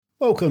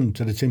Welcome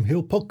to the Tim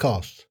Hill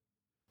Podcast.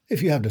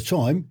 If you have the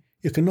time,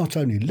 you can not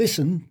only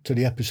listen to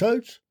the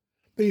episodes,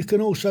 but you can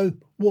also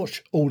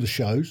watch all the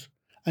shows,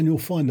 and you'll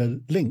find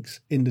the links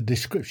in the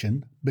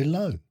description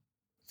below.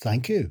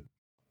 Thank you.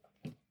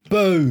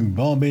 Boom,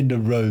 I'm in the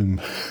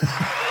room.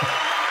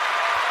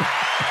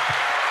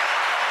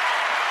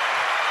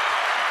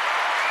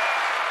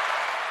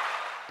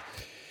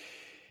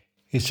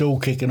 It's all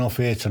kicking off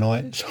here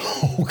tonight. It's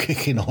all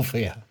kicking off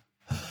here.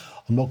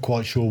 I'm not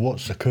quite sure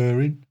what's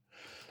occurring.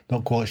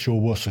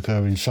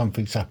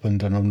 Something's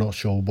happened and I'm not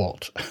sure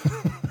what.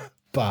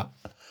 But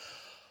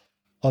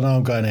I know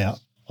I'm going out.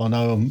 I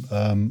know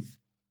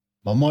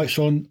my mic's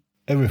on,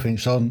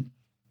 everything's on.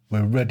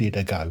 We're ready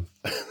to go.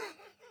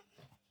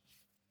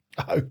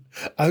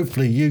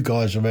 Hopefully you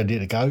guys are ready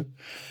to go.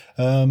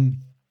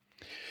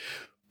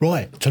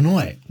 Right,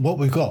 tonight, what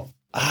we've got?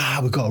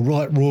 We've got a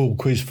right royal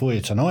quiz for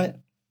you tonight.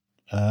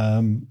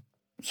 So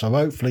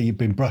hopefully you've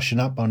been brushing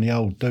up on the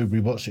old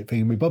doobly what's it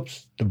thingy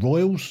bobs, the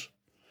royals.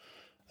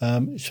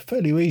 It's a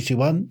fairly easy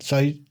one.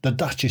 So the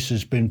Duchess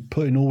has been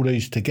putting all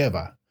these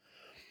together.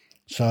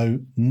 So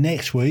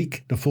next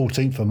week, the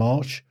 14th of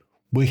March,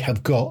 we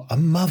have got a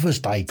Mother's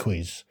Day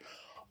quiz.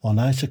 I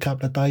know it's a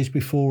couple of days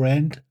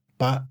beforehand,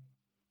 but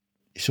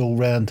it's all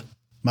round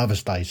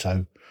Mother's Day.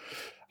 So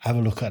have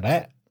a look at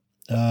that.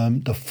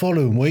 The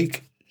following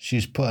week,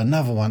 she's put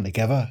another one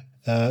together.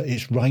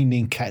 It's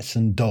raining cats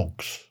and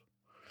dogs.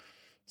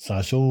 So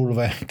it's all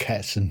about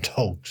cats and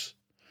dogs.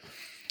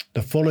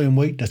 The following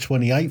week, the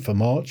 28th of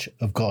March,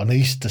 I've got an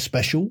Easter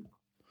special.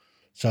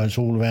 So it's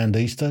all around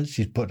Easter.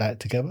 She's put that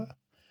together.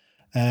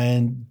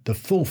 And the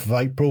 4th of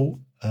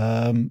April,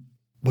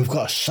 we've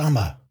got a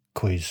summer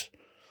quiz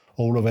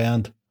all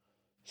around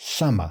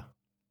summer.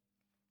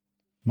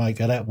 Make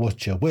of that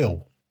what you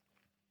will.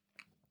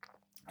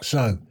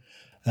 So,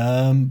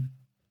 I've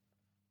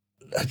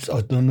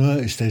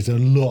noticed there's a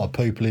lot of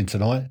people in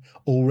tonight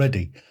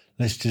already.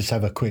 Let's just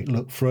have a quick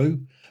look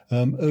through.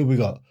 Who we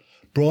got?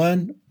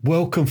 Brian,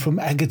 welcome from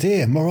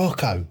Agadir,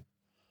 Morocco.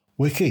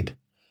 Wicked.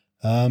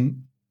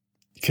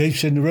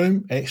 Keith's in the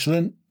room.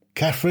 Excellent.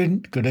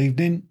 Catherine, good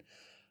evening.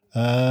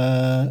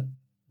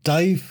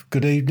 Dave,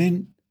 good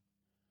evening.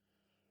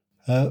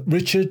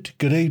 Richard,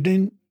 good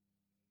evening.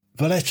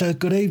 Valletta,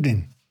 good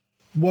evening.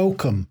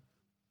 Welcome.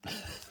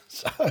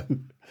 So,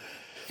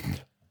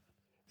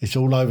 it's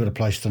all over the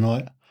place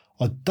tonight.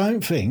 I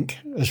don't think,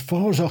 as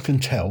far as I can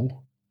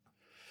tell,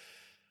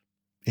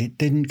 it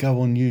didn't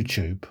go on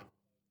YouTube,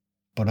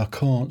 but I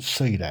can't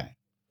see that,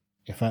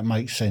 if that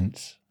makes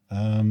sense.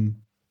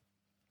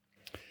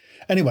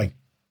 Anyway,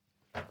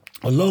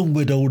 along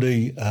with all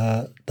the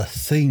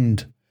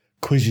themed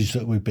quizzes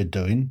that we've been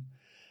doing,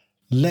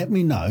 let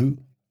me know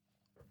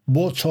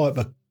what type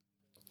of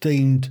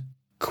themed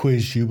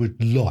quiz you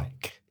would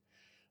like.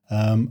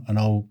 And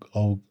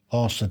I'll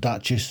ask the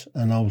Duchess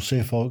and I'll see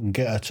if I can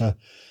get her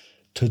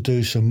to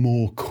do some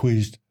more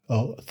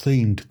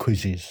themed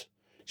quizzes.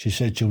 She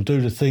said she'll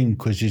do the themed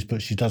quizzes,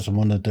 but she doesn't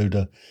want to do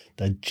the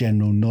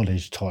general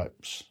knowledge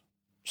types.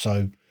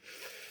 So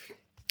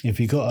if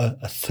you've got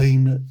a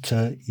theme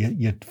that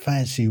you'd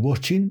fancy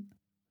watching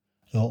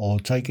or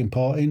taking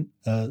part in,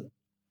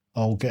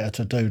 I'll get her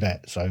to do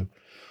that. So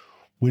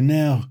we've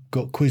now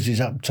got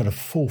quizzes up to the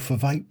 4th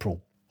of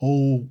April,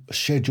 all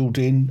scheduled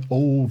in,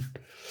 all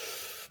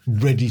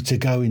ready to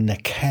go in the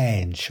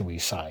can, shall we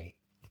say.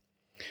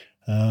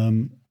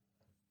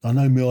 I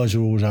know my eyes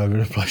are always over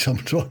the place. I'm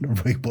trying to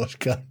read what's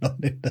going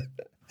on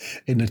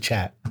in the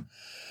chat.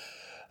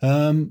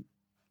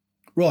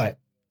 Right.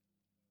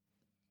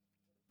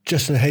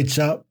 Just a heads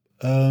up,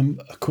 a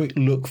quick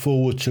look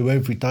forward to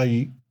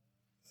everyday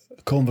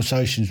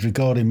conversations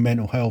regarding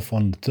mental health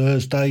on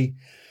Thursday.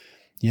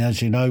 Yeah,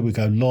 as you know, we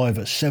go live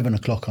at 7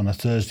 o'clock on a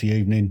Thursday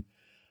evening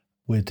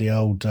with the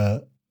old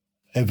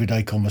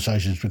everyday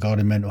conversations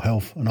regarding mental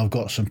health. And I've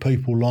got some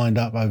people lined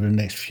up over the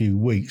next few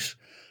weeks.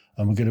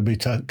 And we're going to be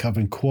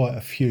covering quite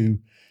a few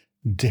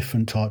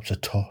different types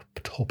of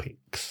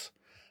topics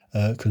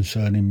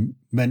concerning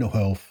mental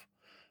health.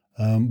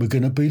 We're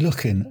going to be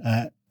looking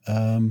at,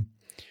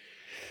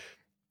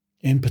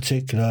 in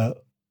particular,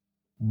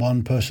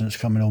 one person that's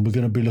coming on, we're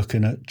going to be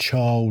looking at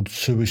child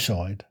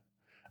suicide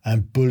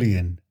and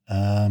bullying.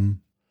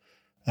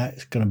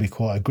 That's going to be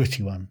quite a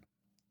gritty one.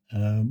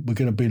 We're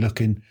going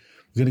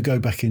to go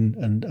back in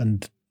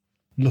and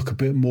look a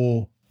bit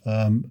more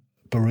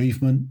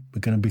bereavement. We're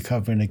going to be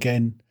covering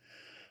again.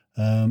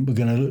 We're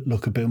going to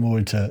look a bit more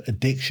into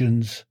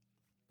addictions.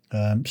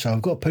 So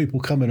I've got people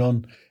coming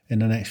on in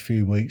the next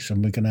few weeks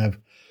and we're going to have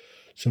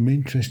some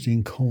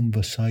interesting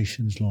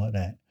conversations like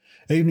that.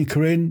 Evening,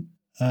 Corinne.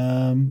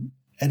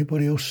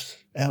 Anybody else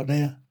out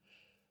there?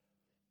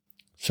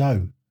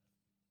 So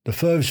the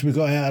furthest we've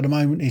got out at the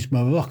moment is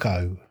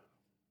Morocco.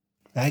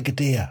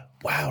 Agadir.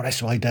 Wow,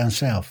 that's way down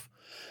south.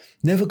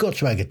 Never got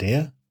to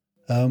Agadir.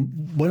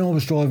 When I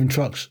was driving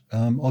trucks,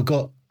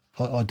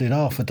 I did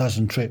half a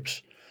dozen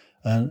trips,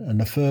 and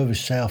the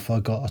furthest south I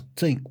got, I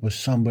think, was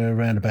somewhere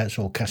around about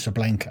sort of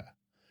Casablanca.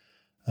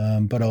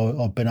 But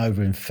I've been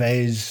over in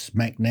Fez,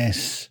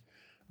 Meknes,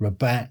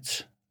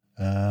 Rabat,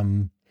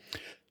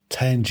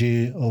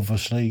 Tangier,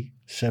 obviously,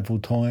 several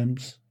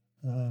times,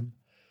 and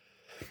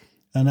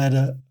had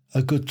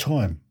a good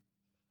time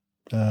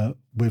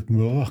with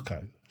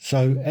Morocco.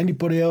 So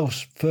anybody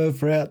else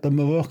further out than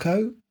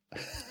Morocco?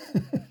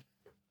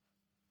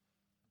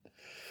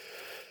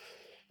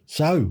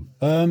 So,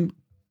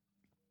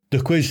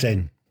 the quiz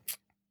then.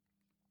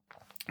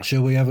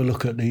 Shall we have a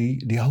look at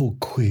the whole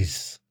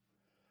quiz?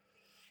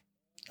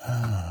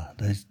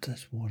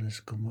 That's what has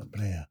come up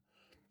there.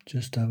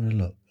 Just have a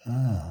look.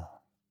 I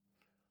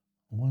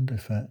wonder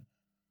if that,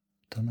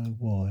 don't know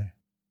why.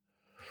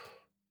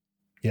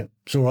 Yep,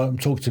 it's all right, I'm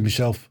talking to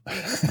myself.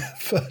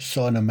 First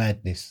sign of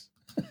madness.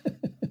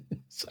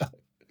 So,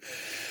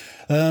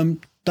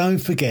 don't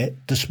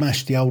forget to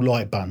smash the old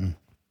like button.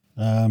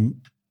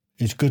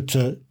 It's good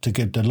to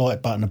give the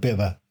like button a bit of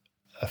a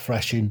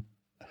thrashing,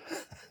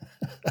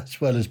 as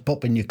well as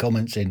popping your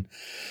comments in.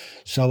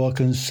 So I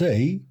can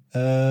see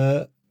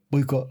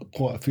we've got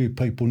quite a few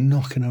people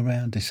knocking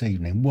around this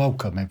evening.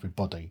 Welcome,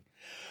 everybody.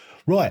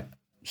 Right,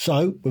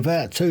 so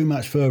without too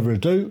much further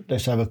ado,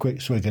 let's have a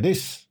quick swig of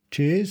this.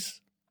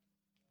 Cheers.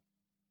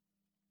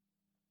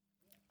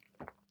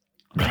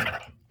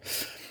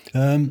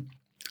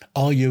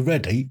 Are you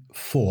ready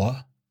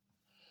for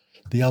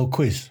the old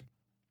quiz?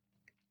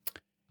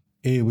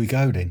 Here we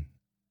go then.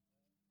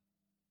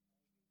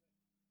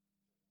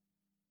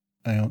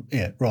 Hang on.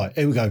 Yeah, right,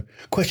 here we go.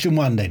 Question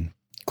 1 then.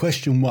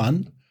 Question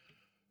 1.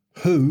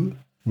 Who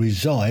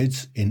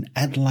resides in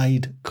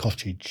Adelaide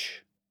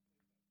Cottage?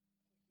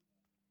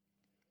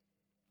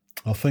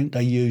 I think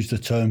they use the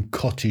term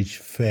cottage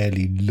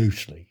fairly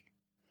loosely.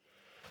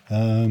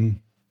 But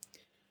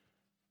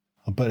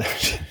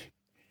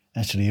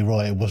actually, you're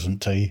right, it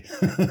wasn't tea.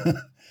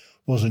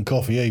 Wasn't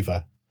coffee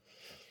either.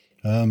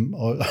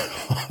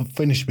 I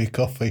finished my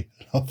coffee.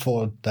 I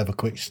thought I'd have a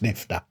quick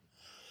snifter.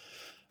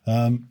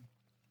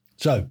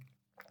 So,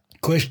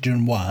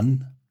 question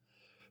 1.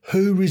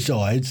 Who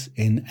resides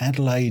in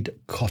Adelaide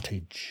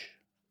Cottage?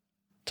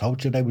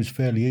 Told you they was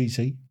fairly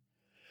easy.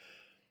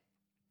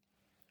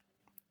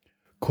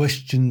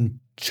 Question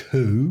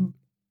 2.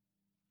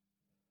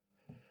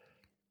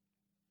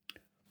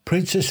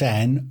 Princess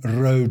Anne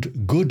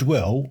rode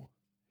Goodwill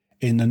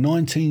in the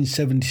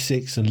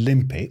 1976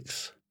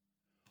 Olympics.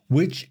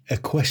 Which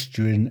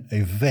equestrian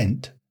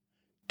event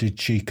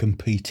did she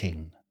compete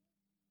in?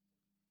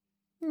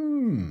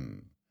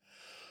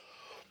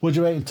 What do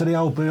you reckon to the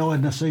old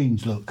behind the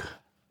scenes look?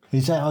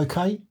 Is that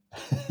okay?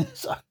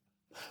 So,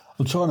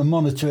 I'm trying to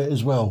monitor it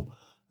as well.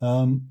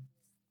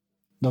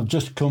 I've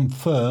just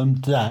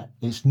confirmed that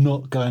it's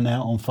not going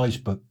out on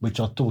Facebook, which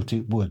I thought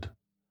it would.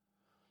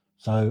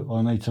 So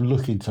I need to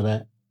look into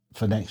that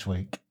for next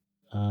week.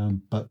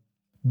 But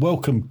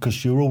welcome,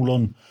 because you're all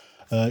on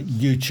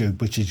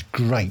YouTube, which is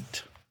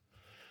great.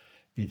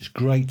 It's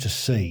great to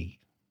see.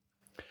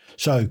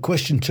 So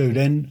question 2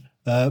 then.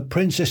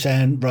 Princess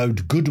Anne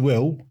rode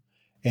Goodwill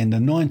in the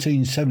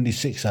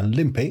 1976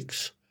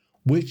 Olympics.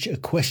 Which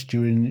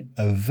equestrian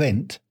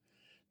event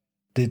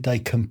did they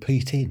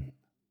compete in?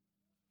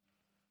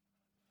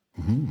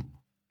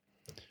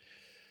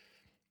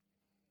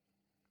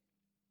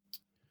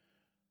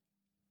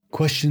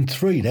 Question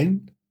 3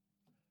 then.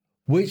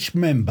 Which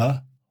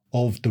member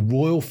of the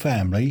royal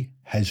family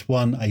has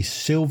won a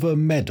silver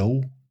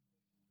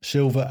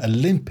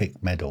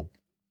Olympic medal?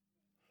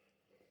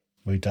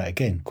 Read that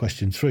again.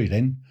 Question 3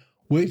 then.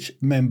 Which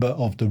member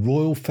of the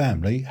royal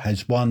family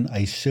has won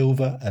a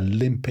silver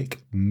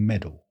Olympic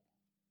medal?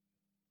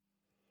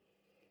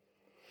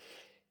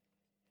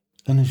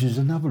 And this is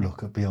another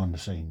look at behind the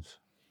scenes.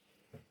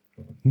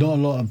 Not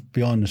a lot of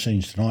behind the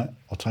scenes tonight.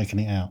 I've taken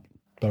it out.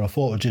 But I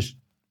thought I'd just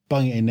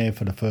bung it in there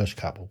for the first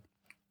couple.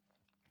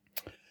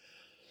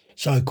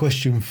 So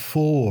question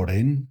 4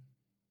 then.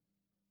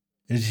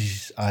 This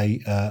is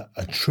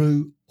a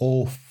true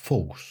or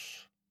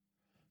false.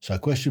 So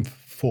question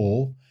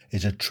 4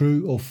 is a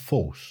true or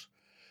false.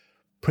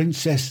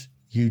 Princess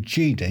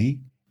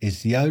Eugenie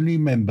is the only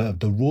member of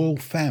the royal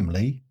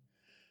family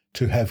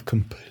to have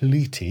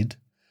completed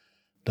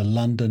the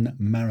London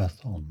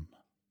Marathon.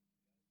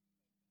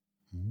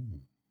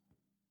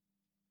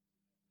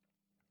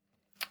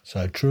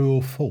 So true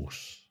or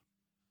false?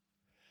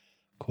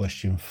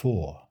 Question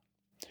 4.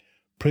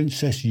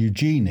 Princess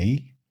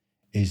Eugenie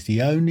is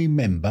the only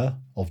member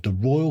of the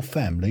royal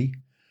family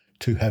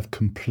to have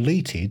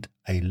completed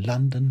a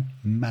London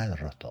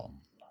Marathon.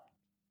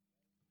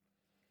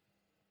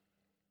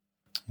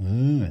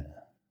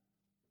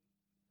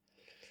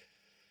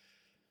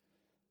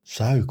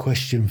 So,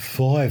 question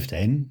 5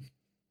 then.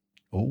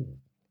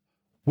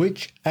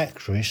 Which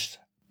actress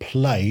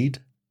played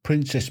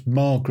Princess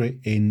Margaret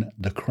in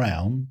The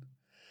Crown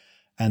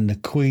and the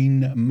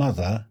Queen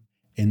Mother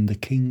in The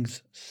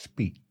King's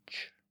Speech?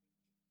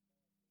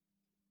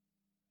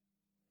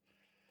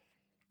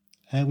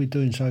 How are we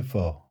doing so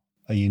far?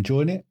 Are you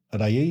enjoying it? Are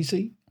they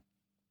easy?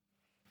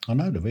 I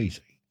know they're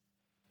easy,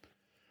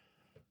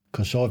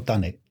 because I've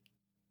done it.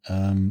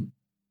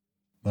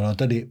 But I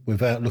did it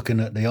without looking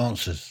at the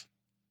answers,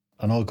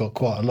 and I got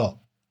quite a lot.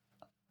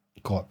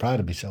 Quite proud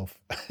of myself.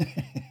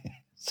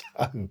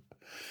 So,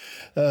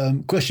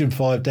 question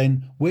 5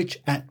 then.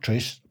 Which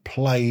actress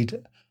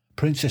played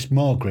Princess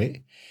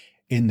Margaret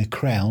in The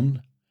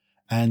Crown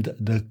and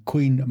the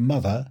Queen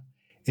Mother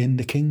in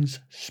The King's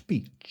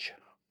Speech?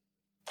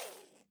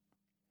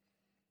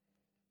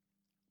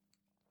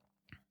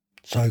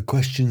 So,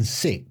 question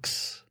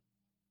 6.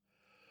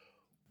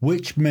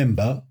 Which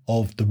member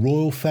of the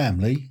royal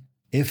family,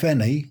 if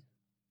any,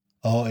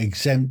 are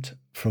exempt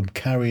from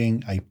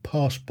carrying a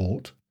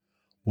passport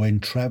when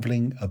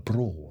travelling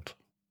abroad?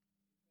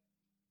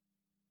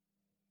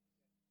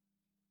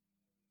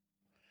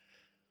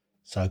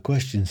 So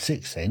question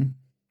 6 then.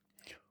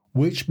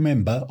 Which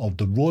member of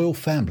the royal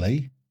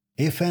family,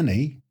 if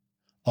any,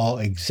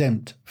 are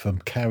exempt from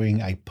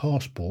carrying a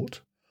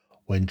passport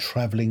when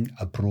travelling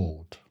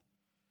abroad?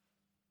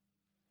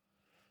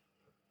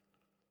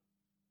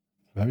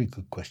 Very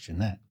good question,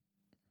 that.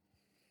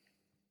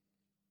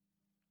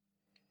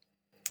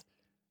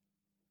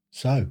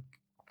 So,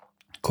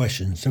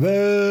 question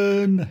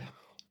 7.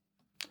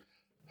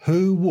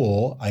 Who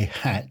wore a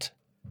hat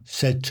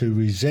said to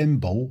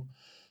resemble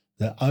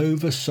the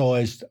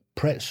oversized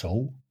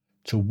pretzel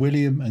to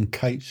William and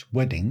Kate's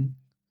wedding?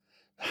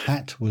 The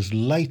hat was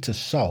later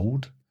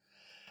sold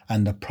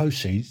and the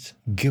proceeds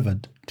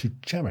given to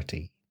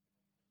charity.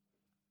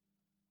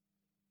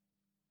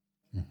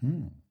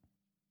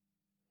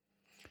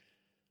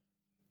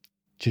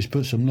 Just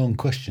put some long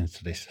questions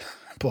to this,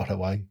 by the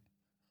way.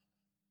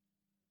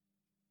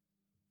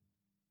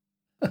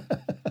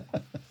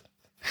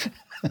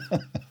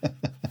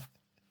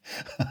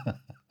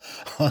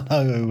 I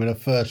know who were the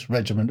first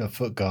regiment of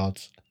foot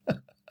guards. I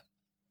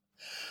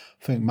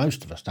think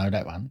most of us know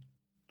that one.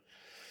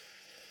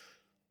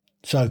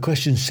 So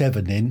question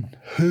 7 then.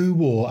 Who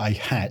wore a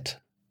hat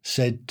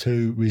said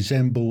to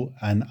resemble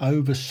an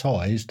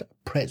oversized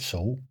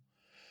pretzel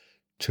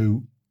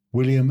to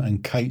William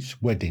and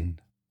Kate's wedding?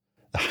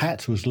 The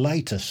hat was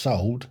later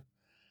sold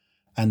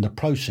and the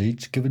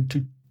proceeds given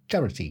to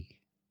charity.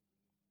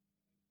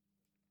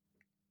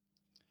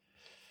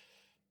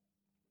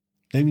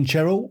 Evening,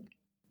 Cheryl.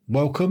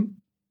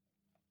 Welcome.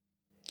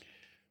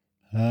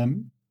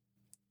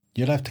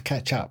 You'll have to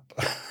catch up.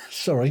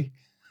 Sorry.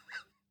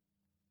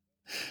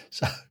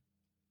 So,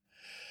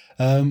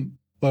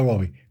 where are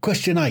we?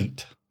 Question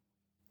 8.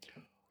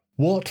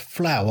 What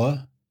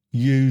flower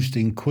used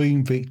in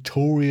Queen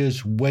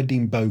Victoria's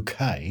wedding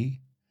bouquet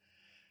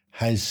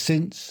has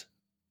since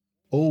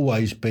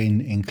always been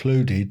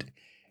included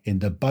in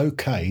the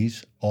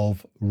bouquets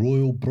of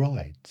royal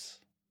brides?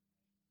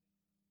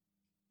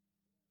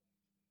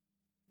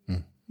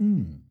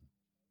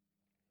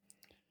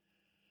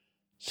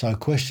 So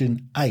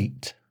question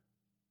 8.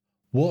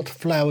 What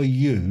flower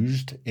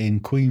used in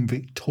Queen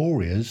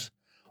Victoria's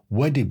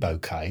wedding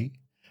bouquet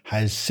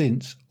has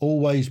since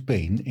always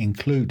been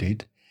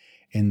included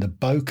in the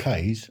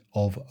bouquets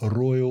of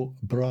royal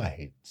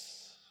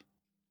brides?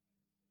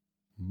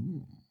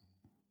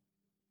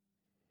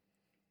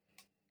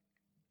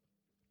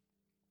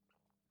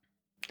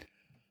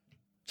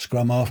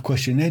 Scrum half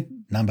question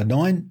then. Number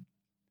 9.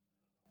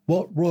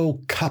 What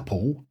royal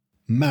couple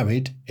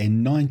married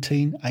in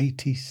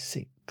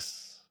 1986?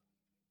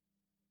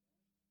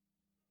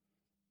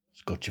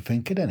 It's got you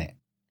thinking, isn't it?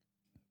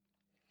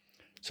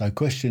 So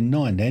question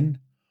 9 then.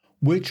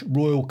 Which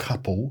royal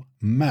couple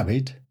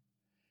married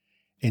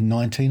in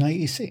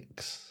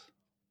 1986?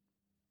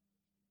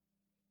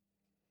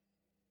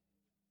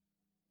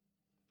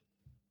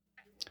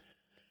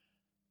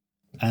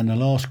 And the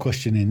last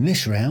question in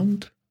this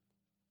round,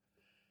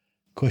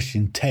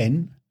 question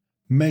 10,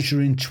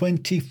 measuring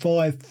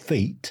 25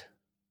 feet,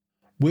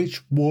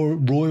 which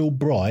royal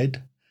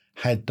bride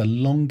had the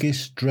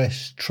longest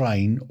dress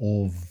train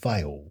or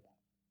veil?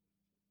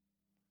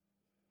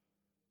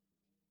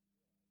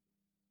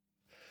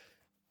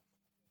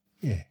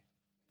 Yeah.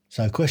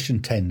 So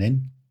question 10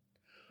 then,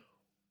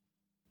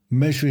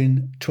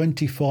 measuring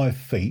 25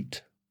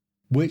 feet,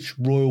 which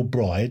royal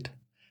bride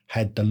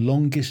had the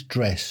longest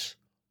dress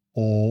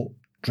or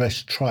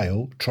dress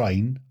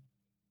train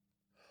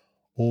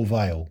or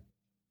veil?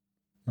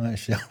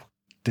 That's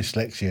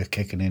dyslexia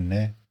kicking in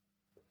there.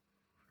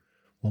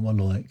 What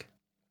am I like?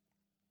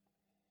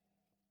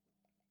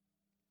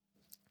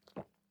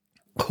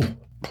 Oh.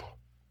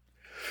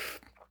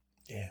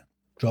 Yeah,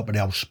 dropping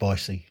the old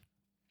spicy.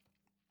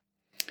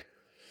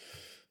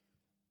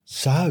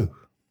 So,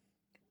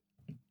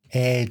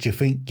 do you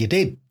think you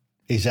did?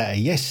 Is that a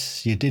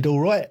yes? You did all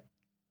right?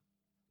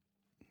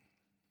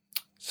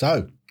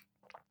 So,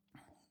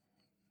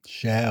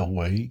 shall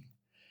we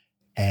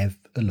have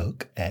a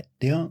look at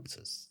the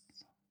answers?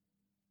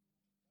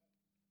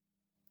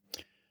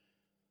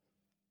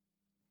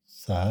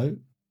 So,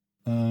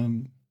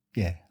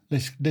 yeah,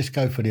 let's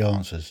go for the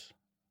answers.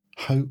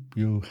 Hope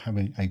you're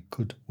having a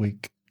good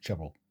week,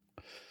 Cheryl.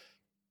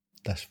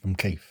 That's from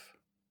Keith.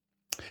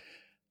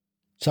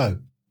 So,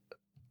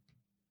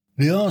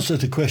 the answer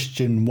to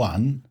question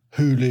 1,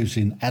 who lives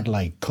in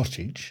Adelaide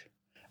Cottage?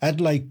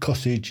 Adelaide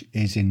Cottage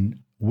is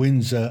in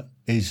Windsor,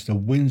 is the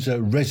Windsor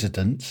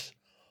residence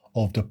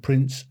of the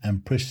Prince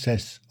and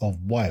Princess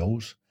of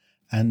Wales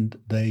and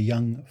their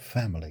young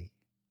family?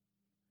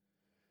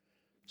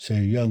 So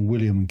young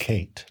William and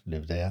Kate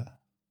lived there.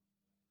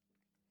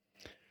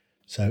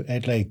 So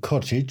Adelaide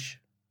Cottage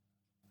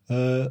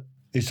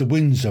is the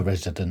Windsor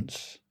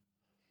residence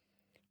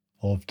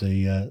of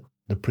the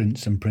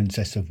Prince and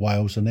Princess of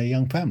Wales and their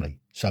young family.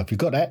 So if you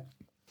got that,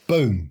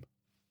 boom,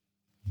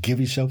 give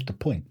yourself the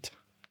point.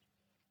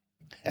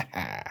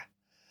 I'm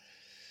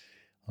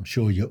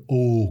sure you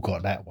all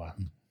got that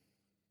one.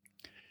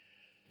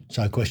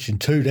 So question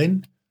 2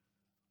 then.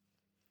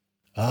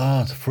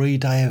 The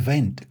 3-day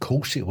event. Of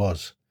course it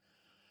was.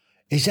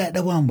 Is that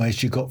the one where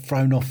she got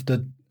thrown off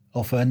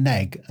her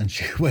nag and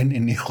she went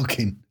in the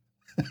hogging?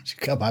 She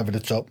come over the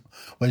top,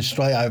 went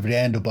straight over the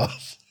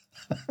handlebars.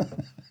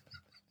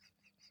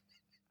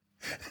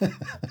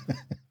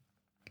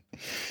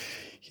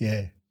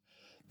 Yeah.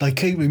 They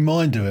keep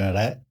reminding her of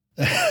that.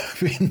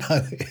 Have you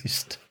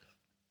noticed?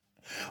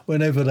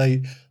 Whenever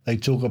they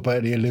talk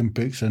about the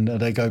Olympics and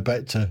they go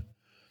back to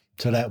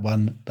that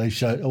one, they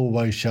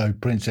always show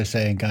Princess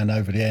Anne going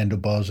over the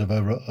handlebars of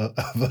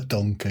a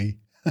donkey,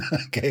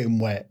 getting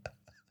wet.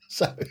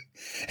 So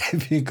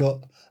if you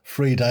got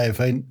 3-day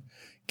event,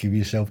 give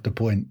yourself the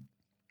point.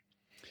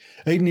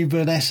 Evening,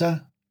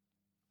 Vanessa.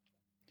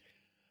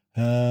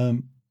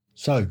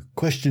 So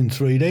question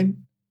 3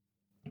 then.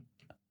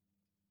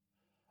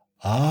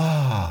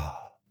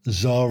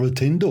 Zara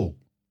Tindall.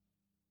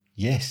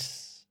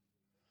 Yes.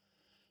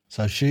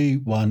 So she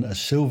won a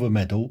silver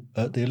medal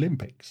at the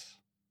Olympics.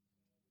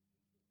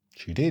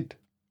 She did.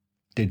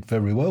 Did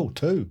very well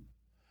too.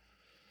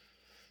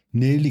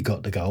 Nearly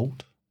got the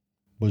gold.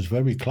 Was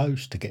very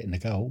close to getting the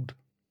gold.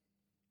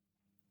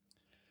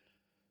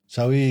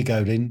 So here you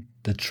go then,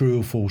 the true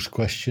or false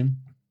question.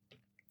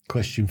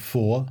 Question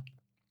 4.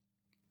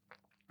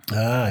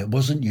 It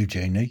wasn't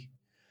Eugenie,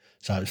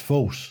 so it's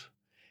false.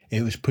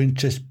 It was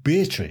Princess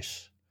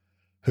Beatrice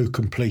who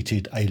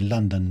completed a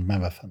London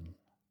marathon.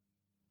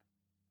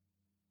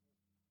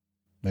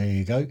 There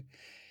you go.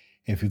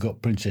 If you've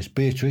got Princess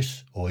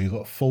Beatrice or you've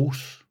got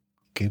false,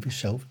 give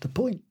yourself the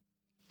point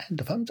and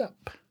the thumbs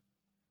up.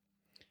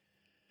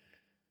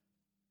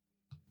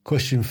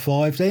 Question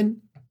 5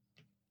 then.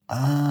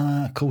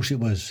 Of course it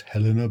was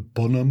Helena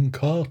Bonham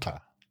Carter.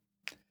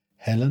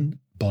 Helen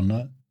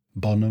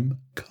Bonham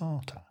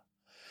Carter.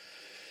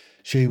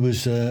 She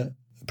was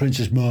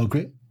Princess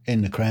Margaret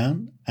in The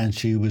Crown and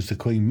she was the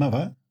Queen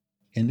Mother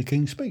in the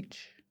King's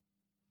Speech.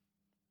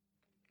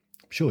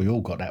 I'm sure you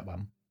all got that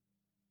one.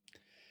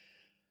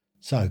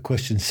 So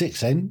question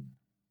 6 then.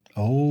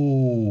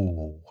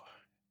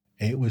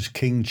 It was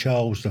King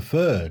Charles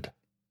III.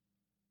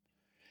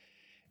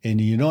 In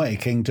the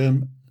United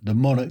Kingdom, the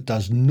monarch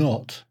does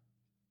not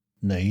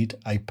need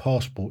a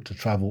passport to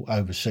travel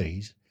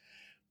overseas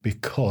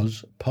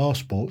because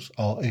passports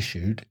are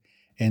issued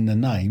in the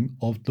name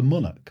of the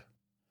monarch.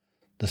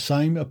 The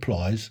same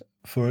applies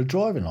for a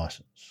driving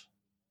licence.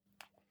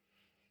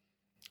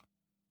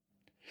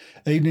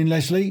 Evening,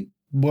 Leslie.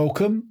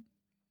 Welcome.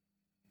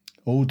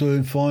 All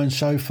doing fine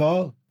so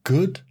far?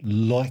 Good.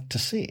 Like to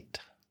see it.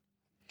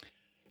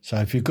 So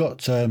if you've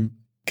got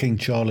King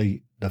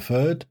Charlie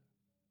III,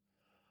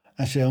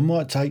 actually I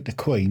might take the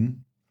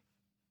Queen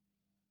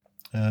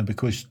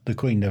because the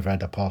Queen never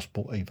had a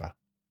passport either.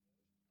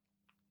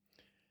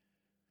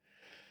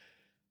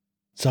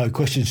 So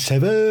question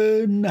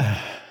 7.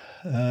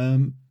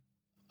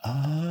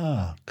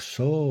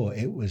 So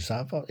it was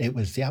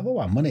the other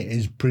one, wasn't it?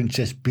 Is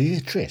Princess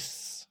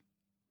Beatrice.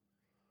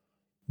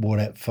 Wore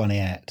that funny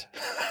hat.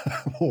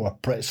 Wore a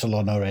pretzel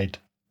on her head.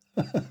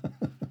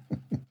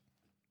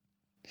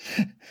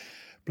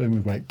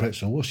 Blooming great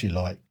pretzel. What's she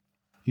like?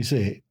 You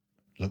see it?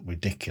 Look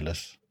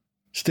ridiculous.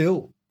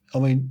 Still, I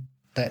mean,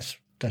 that's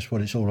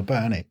what it's all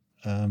about, isn't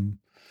it?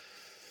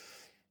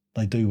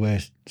 They do wear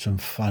some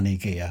funny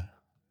gear.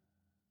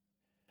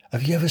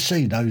 Have you ever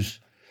seen the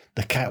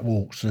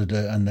catwalks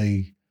and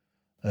the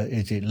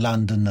is it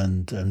London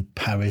and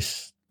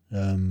Paris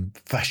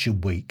Fashion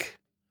Week?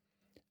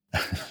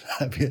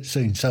 Have you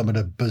seen some of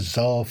the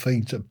bizarre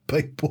things that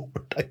they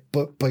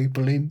put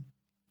people in?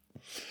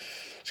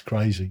 It's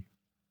crazy.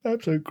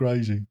 Absolute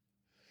crazy.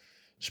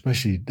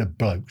 Especially the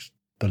blokes,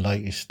 the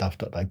latest stuff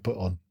that they put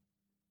on.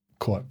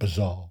 Quite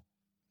bizarre.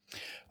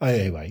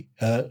 Anyway,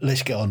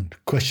 let's get on.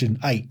 Question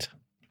 8.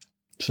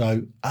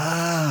 So,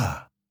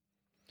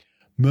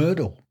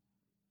 Myrtle.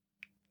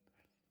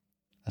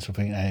 That's what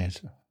I think that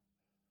is.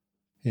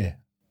 Yeah,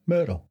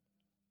 Myrtle.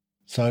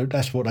 So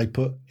that's what they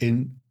put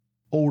in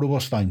all the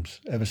what's names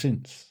ever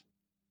since.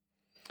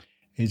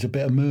 Is a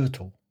bit of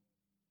myrtle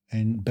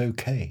in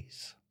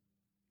bouquets.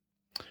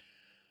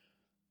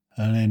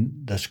 And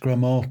then the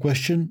scrum half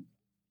question.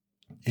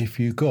 If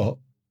you got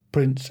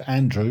Prince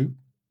Andrew,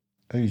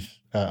 who's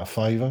out of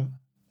favour,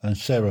 and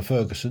Sarah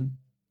Ferguson,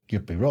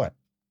 you'd be right.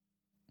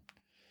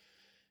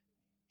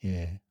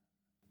 Yeah.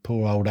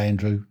 Poor old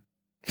Andrew.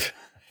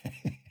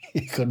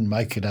 You couldn't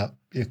make it up.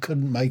 You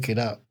couldn't make it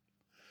up.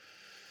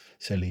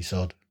 Silly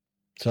sod.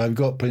 So we've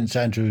got Prince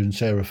Andrew and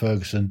Sarah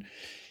Ferguson.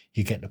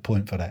 You get the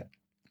point for that.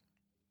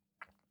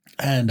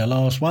 And the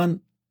last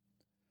one.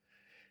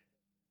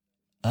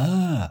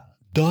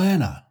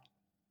 Diana,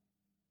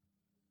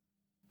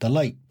 the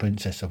late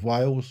Princess of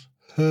Wales.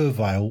 Her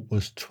veil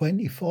was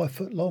 25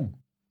 foot long.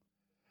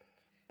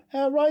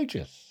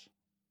 Outrageous.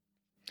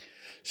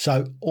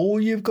 So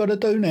all you've got to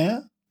do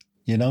now,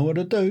 you know what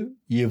to do.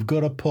 You've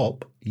got to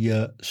pop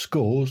your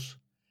scores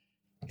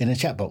in a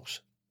chat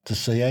box to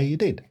see how you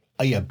did.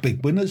 Are you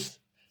big winners?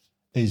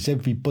 Is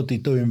everybody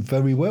doing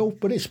very well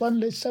for this one?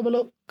 Let's have a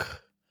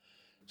look.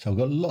 So I've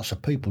got lots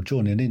of people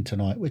joining in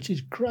tonight, which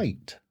is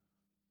great.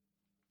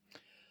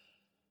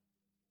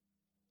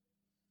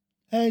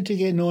 How'd you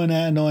get 9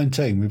 out of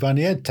 19? We've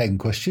only had 10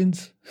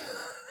 questions.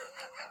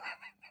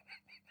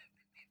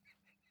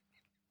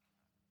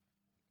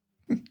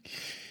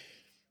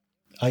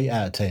 8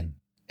 out of 10.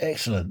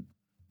 Excellent.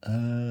 What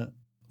have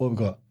we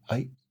got?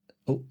 8.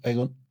 Oh, hang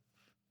on.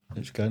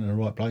 Let's go in the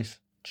right place.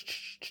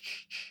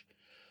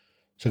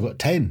 So we've got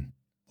 10.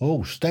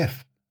 Oh,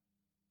 Steph.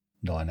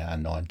 9 out of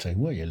 19.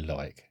 What are you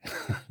like?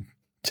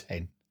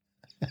 10.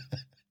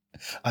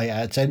 8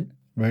 out of 10.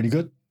 Really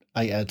good.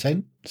 8 out of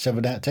 10.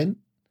 7 out of 10.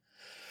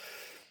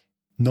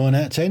 9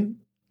 out of 10.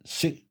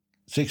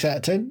 6 out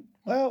of 10.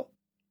 Well,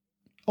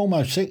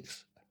 almost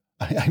 6.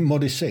 A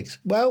modest 6.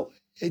 Well,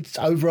 it's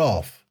over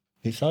half.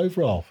 It's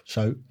over half.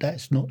 So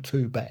that's not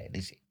too bad,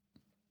 is it?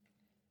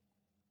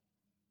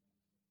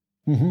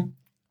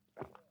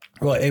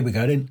 Right, here we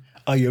go then.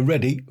 Are you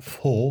ready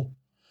for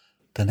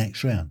the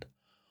next round?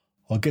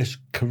 I guess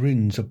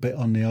Corinne's a bit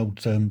on the old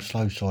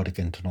slow side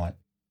again tonight.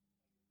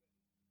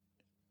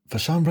 For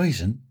some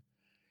reason,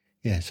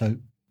 yeah, so,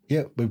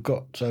 yeah, we've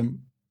got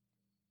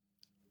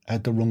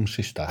had the wrong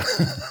sister.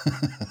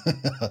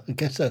 I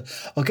guess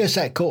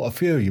that caught a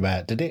few of you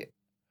out, did it?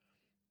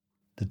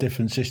 The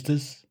different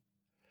sisters.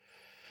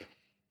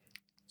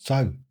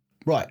 So,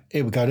 right,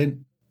 here we go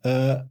then.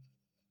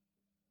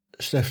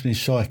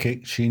 Stephanie's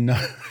psychic. She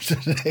knows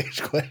the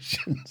next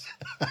questions.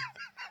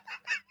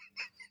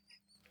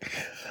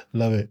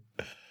 Love it.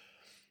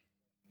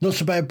 Not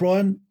so bad,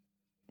 Brian.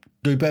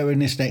 Do better in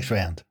this next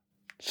round.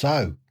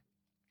 So,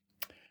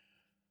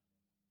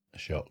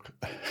 shock.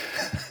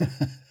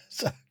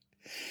 So,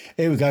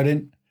 here we go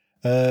then.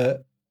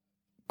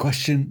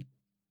 Question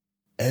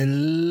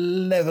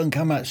 11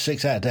 come out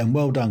 6 out of 10.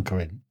 Well done,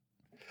 Corinne.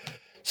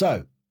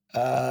 So,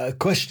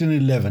 question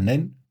 11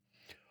 then.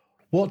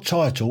 What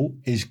title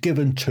is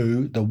given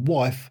to the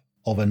wife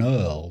of an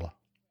earl?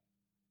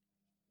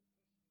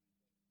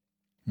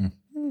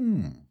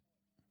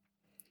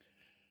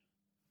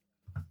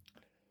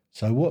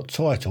 So what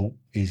title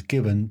is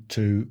given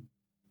to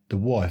the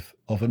wife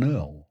of an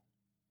earl?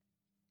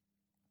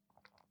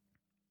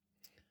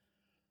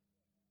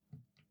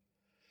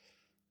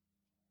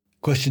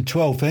 Question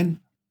 12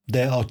 then.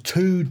 There are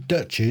 2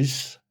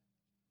 duchies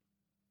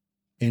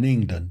in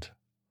England.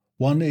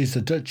 One is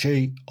the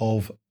Duchy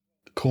of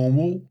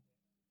Cornwall.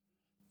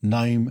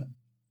 Name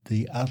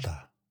the other.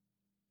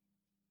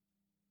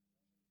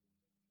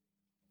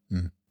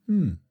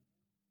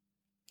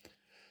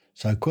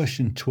 So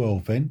question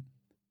 12 then.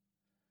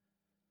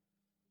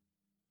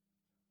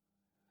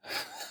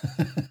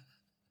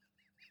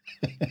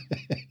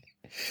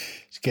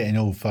 It's getting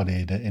all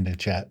funny in the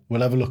chat.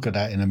 We'll have a look at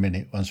that in a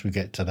minute once we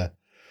get to the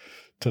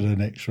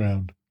next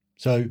round.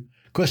 So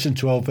question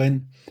 12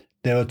 then.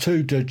 There are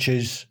 2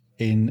 duchies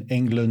in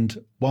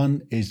England.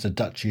 One is the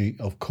Duchy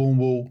of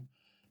Cornwall.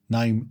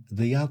 Name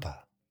the other.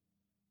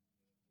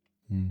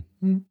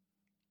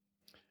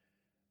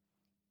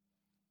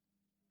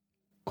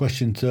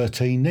 Question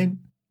 13 then.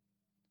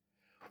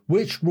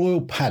 Which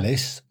royal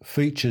palace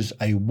features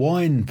a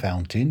wine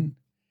fountain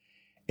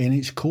in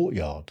its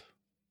courtyard?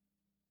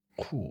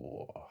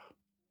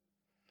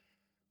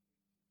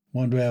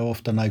 Wonder how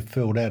often they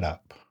fill that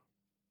up.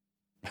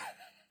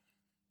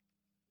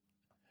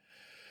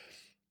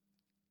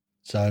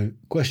 So,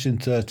 question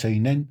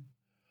 13 then.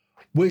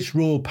 Which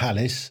royal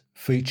palace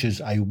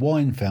features a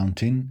wine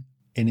fountain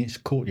in its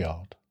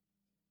courtyard?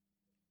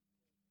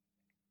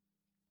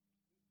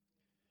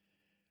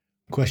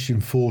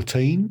 Question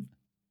 14.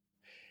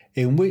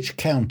 In which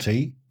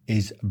county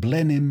is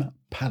Blenheim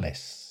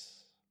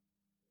Palace?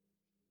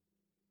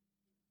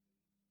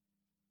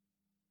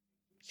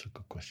 That's a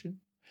good question.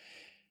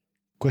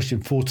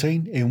 Question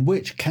 14. In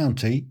which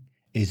county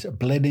is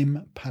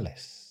Blenheim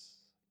Palace?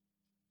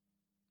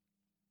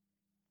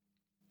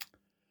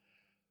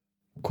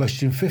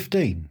 Question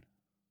 15.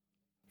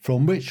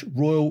 From which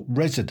royal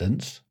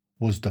residence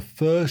was the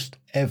first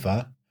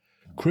ever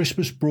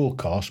Christmas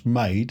broadcast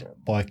made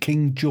by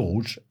King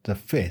George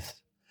V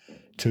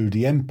to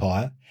the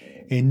Empire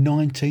in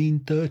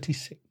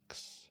 1936?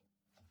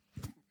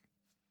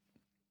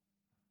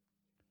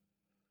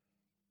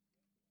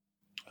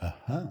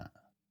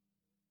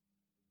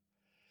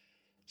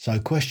 So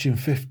question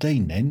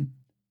 15 then.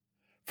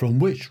 From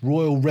which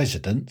royal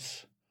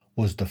residence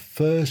was the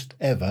first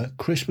ever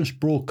Christmas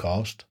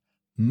broadcast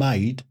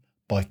made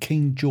by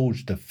King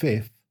George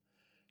V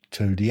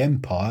to the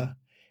Empire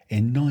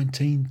in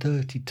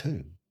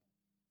 1932?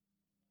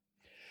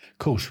 Of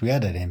course, we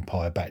had an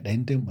empire back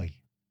then, didn't we?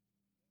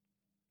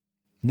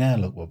 Now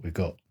look what we've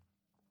got.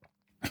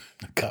 A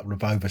couple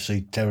of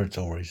overseas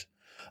territories,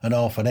 and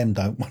half of them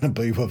don't want to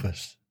be with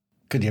us.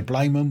 Could you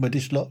blame them with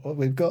this lot what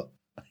we've got?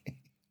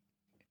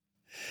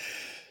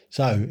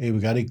 So here we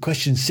go.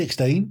 Question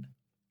 16.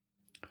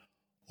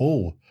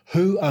 Who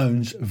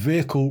owns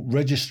vehicle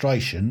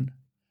registration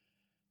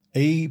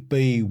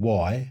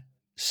EBY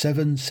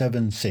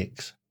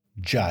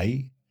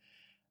 776J,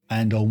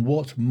 and on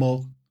what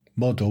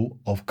model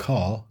of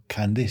car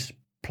can this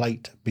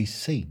plate be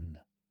seen?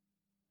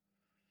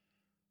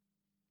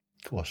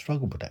 Oh, I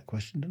struggled with that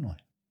question, didn't I?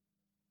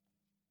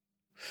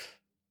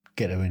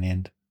 Get there in the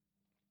end.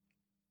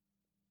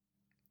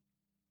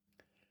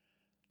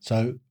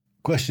 So,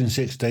 question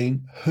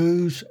 16,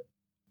 who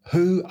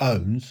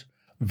owns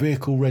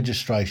vehicle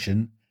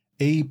registration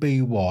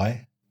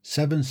EBY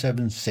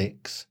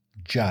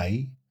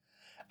 776J,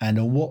 and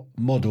on what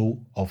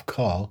model of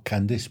car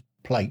can this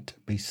plate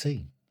be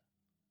seen?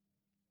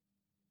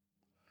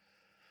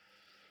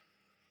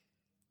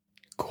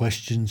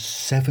 Question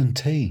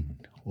 17.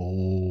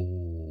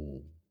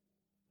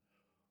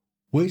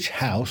 Which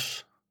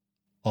house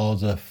are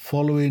the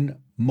following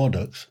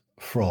monarchs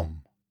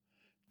from?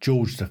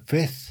 George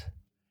V,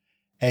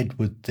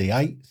 Edward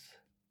VIII,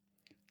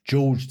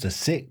 George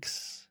VI,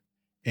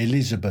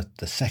 Elizabeth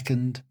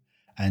II,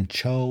 and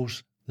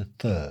Charles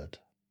III.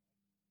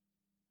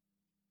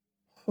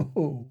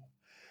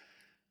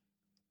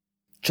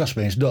 Trust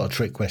me, it's not a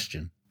trick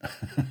question.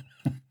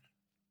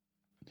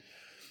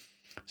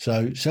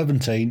 So,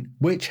 17.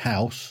 Which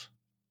house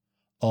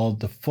are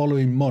the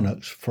following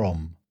monarchs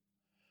from?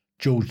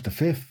 George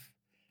V,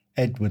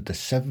 Edward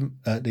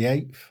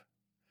VIII,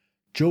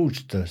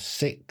 George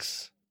VI,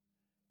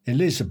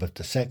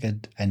 Elizabeth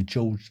II, and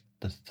George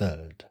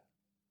III.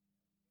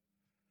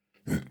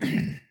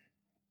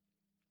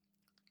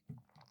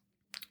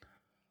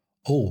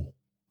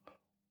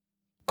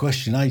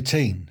 Question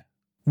 18.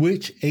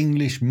 Which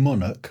English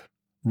monarch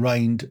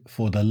reigned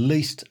for the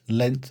least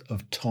length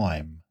of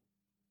time?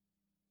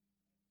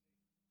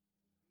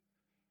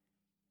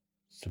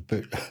 It's a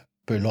bit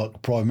like the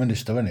Prime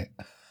Minister, isn't it?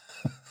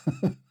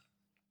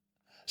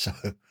 So,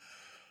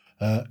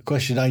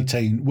 question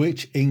 18.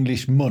 Which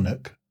English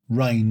monarch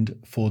reigned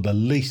for the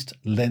least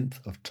length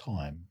of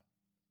time?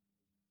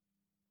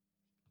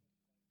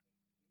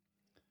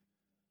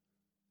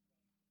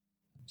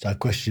 So,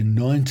 question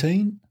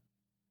 19.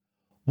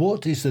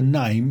 What is the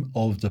name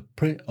of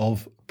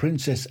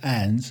Princess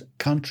Anne's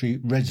country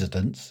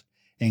residence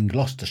in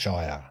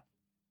Gloucestershire?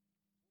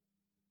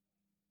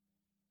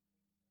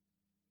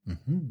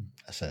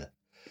 That's a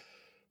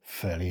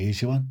fairly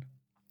easy one.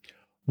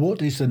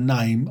 What is the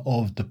name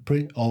of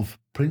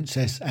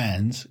Princess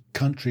Anne's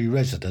country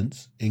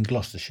residence in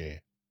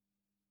Gloucestershire?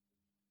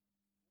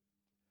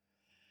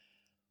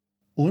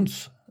 And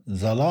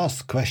the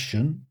last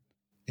question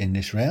in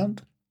this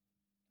round.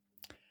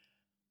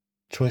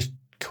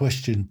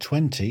 Question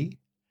 20.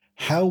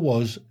 How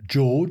was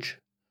George,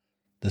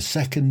 the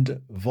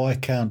second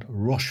Viscount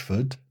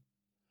Rochford,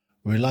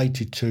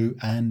 related to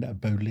Anne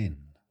Boleyn?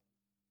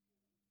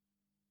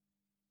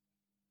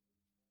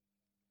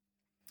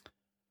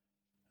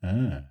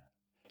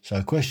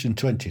 So question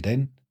 20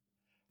 then.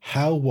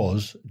 How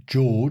was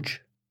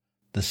George,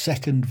 the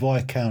second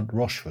Viscount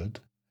Rochford,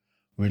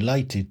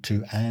 related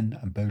to Anne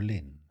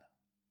Boleyn?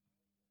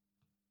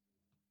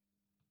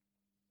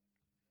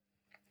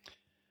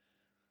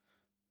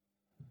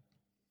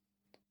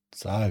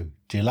 So,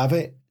 do you love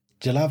it?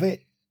 Do you love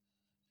it?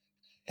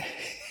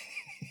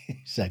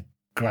 It's a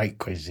great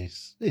quiz,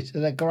 this. This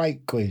is a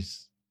great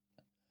quiz.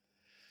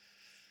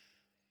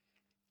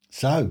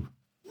 So,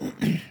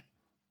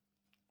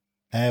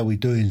 how are we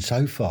doing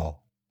so far?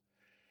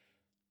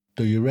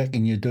 Do you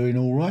reckon you're doing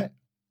all right?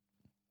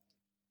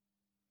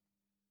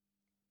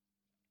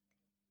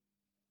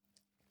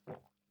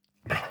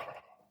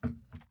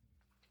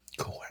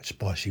 Cool, that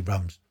spicy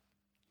rum's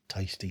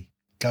tasty.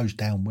 Goes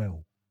down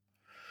well.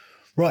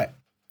 Right,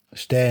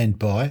 stand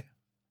by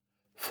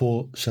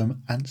for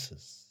some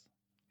answers.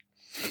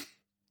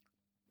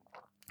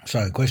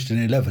 So, question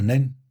 11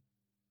 then.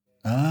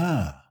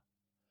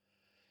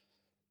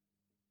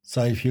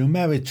 So if you're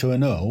married to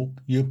an earl,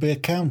 you'd be a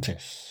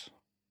countess,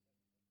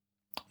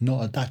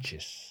 not a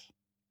duchess.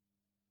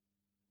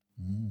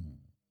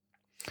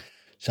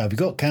 So if you've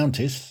got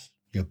countess,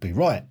 you'd be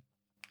right.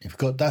 If you've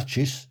got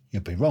duchess,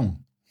 you'd be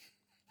wrong.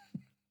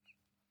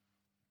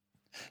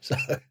 So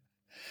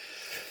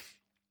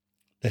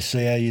let's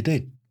see how you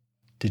did.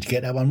 Did you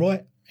get that one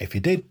right? If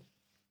you did,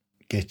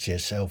 get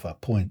yourself a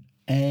point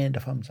and a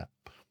thumbs up.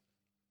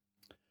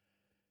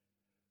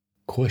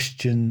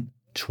 Question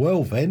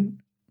 12 then.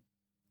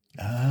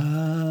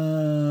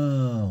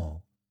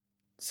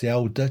 It's the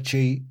old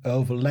Duchy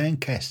of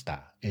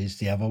Lancaster is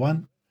the other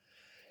one.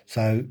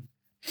 So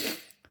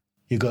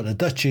you've got the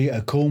Duchy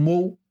of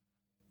Cornwall,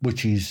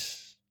 which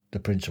is the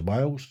Prince of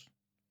Wales.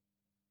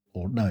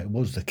 Or no, it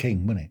was the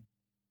King, wasn't it?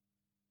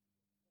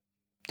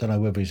 Don't know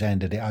whether he's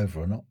handed it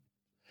over or not.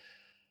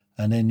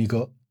 And then you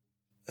got,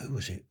 who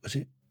was it? Was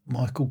it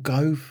Michael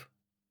Gove?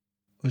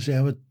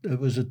 It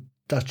was a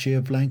Duchy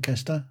of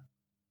Lancaster?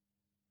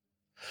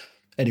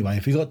 Anyway,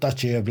 if you got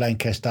Duchy of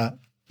Lancaster,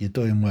 you're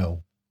doing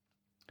well.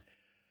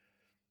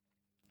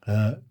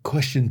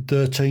 Question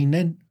 13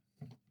 then.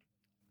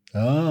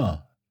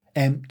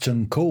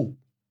 Hampton Court.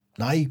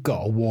 They've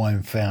got a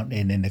wine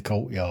fountain in the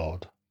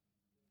courtyard.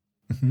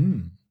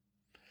 Wouldn't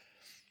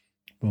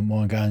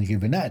mind going and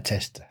giving that a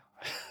test.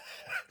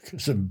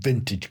 Some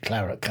vintage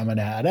claret coming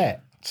out of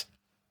that.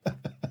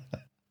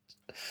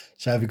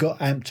 So if you've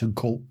got Hampton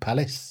Court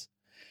Palace,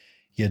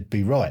 you'd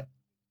be right.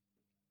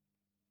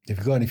 If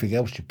you've got anything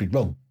else, you'd be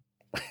wrong.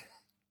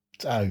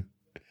 So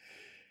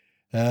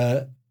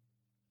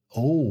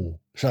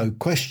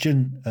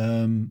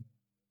question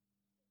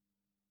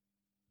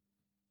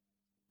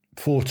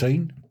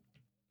 14.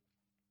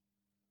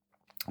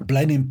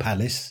 Blenheim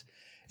Palace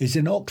is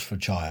in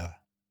Oxfordshire.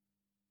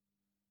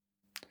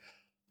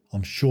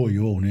 I'm sure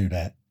you all knew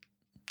that.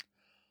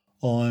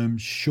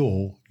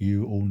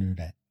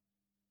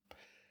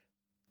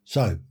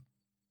 So,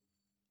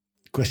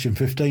 question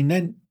 15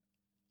 then.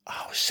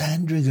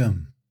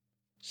 Sandringham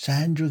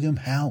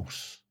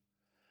House.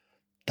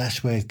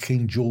 That's where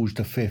King George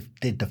V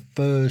did the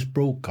first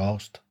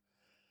broadcast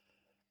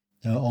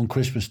on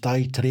Christmas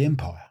Day to the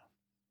Empire.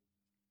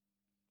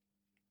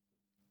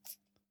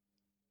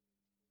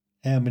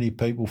 How many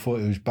people thought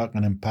it was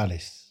Buckingham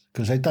Palace?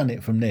 Because they'd done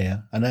it from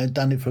there and they'd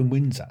done it from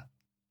Windsor.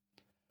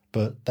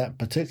 But that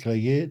particular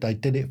year, they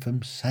did it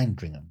from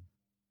Sandringham,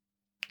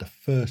 the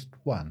first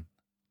one.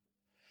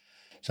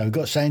 So we've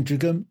got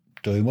Sandringham,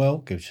 doing well,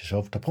 gives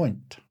yourself the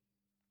point.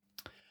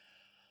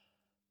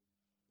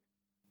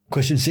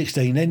 Question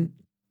 16 then.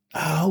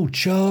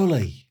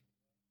 Charlie.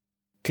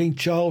 King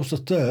Charles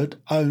III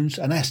owns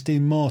an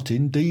Aston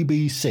Martin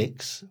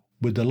DB6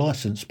 with the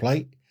licence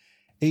plate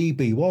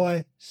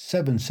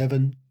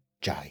EBY77J.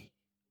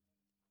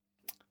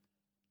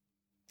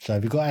 So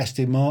if you've got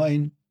Aston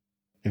Martin,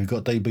 if you've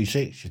got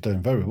DB6, you're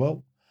doing very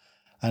well.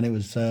 And it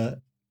was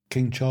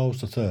King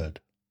Charles III.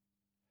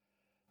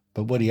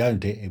 But when he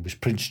owned it, it was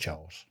Prince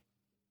Charles.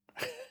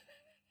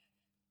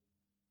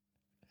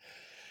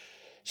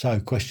 So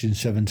question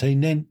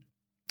 17 then.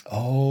 They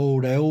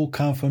all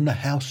come from the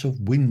House of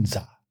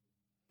Windsor.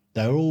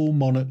 They're all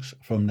monarchs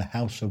from the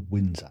House of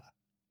Windsor.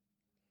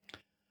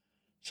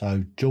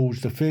 So George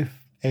V,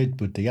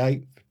 Edward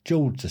VIII,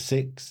 George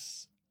VI,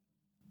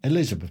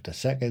 Elizabeth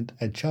II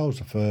and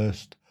Charles I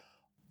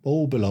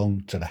all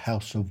belong to the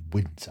House of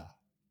Windsor,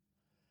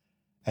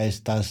 as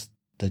does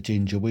the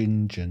Ginger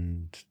Winge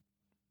and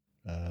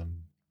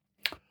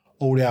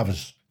all the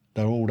others.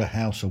 They're all the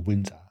House of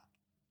Windsor.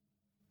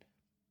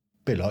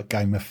 Bit like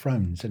Game of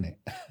Thrones, isn't it?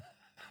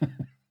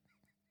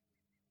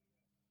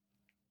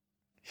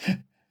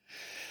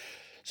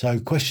 So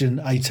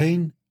question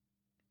 18.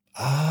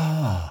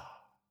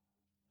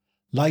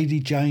 Lady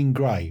Jane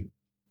Grey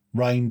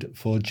reigned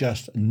for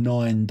just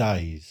 9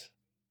 days.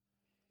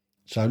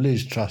 So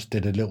Liz Truss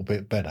did a little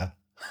bit better.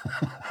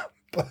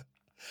 but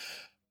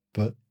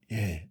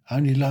yeah,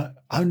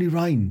 only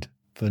reigned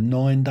for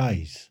 9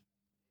 days.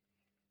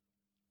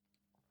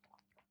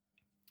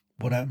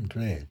 What happened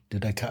there?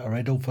 Did they cut her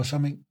head off or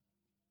something?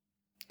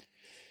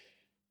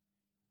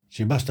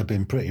 She must have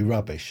been pretty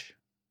rubbish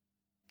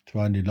to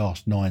only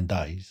last 9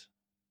 days.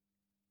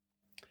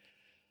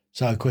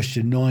 So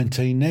question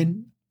 19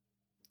 then.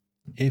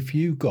 If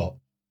you got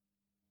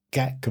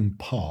Gatcombe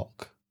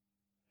Park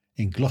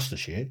in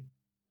Gloucestershire,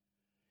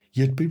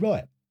 you'd be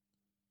right.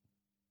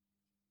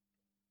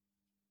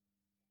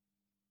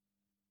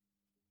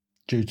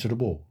 Due to the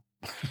war.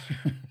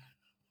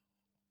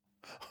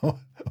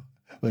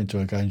 Went to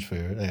a games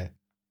fair there.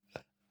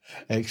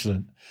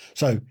 Excellent.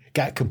 So,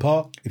 Gatcombe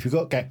Park, if you've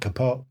got Gatcombe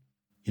Park,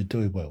 you're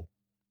doing well.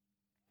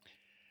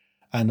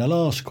 And the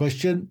last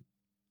question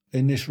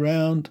in this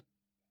round.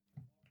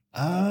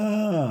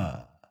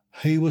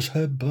 He was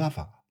her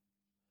brother.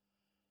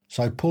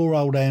 So poor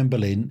old Anne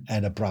Boleyn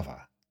had a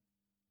brother.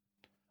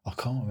 I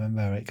can't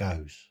remember how it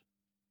goes.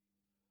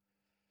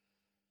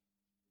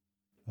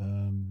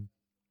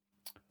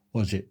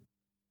 Was it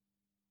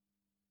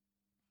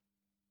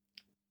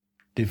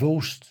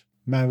divorced,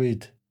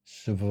 married,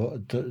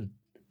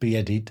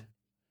 beheaded,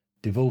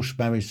 divorced,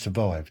 married,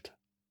 survived?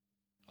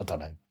 I don't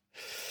know.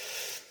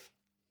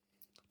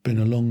 Been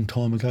a long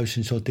time ago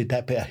since I did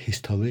that bit of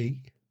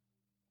history.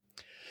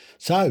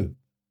 So,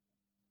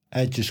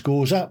 add your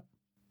scores up,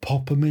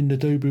 pop them in the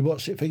doobly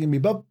what's it thinking me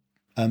bub.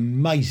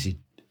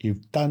 Amazing.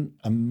 You've done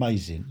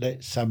amazing.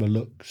 Let's have a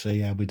look, see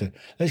how we do.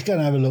 Let's go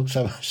and have a look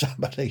at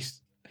some of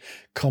these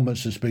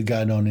comments that's been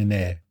going on in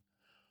there.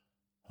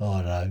 I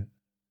don't know.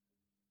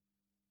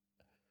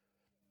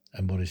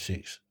 And what is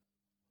 6?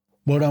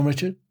 Well done,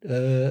 Richard.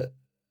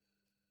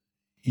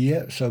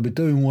 Yeah, so we're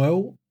doing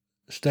well.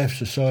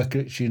 Steph's a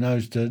psychic. She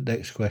knows the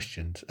next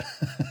questions.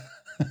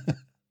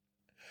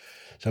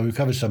 So we've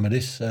covered some of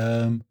this.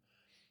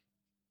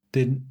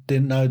 Didn't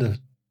know the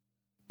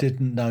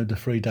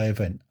 3-day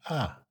event.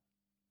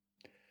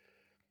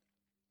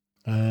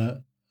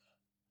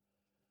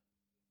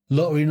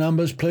 Lottery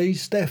numbers,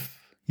 please,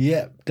 Steph.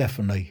 Yep,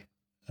 definitely.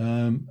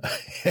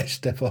 Yes,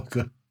 Steph, I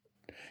could.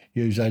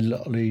 use a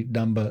lottery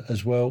number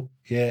as well.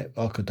 Yeah,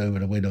 I could do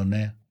with a win on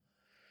there.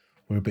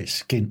 We're a bit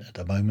skint at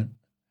the moment.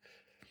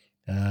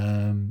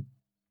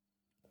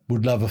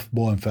 Would love a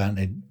wine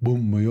fountain,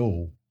 wouldn't we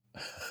all?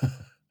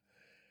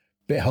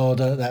 Bit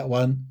harder, that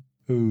one.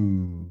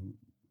 Ooh.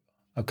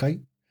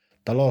 Okay.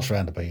 The last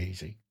round will be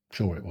easy.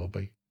 Sure it will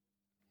be.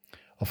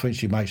 I think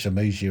she makes them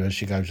easier as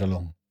she goes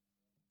along.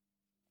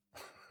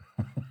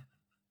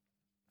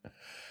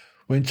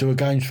 Went to a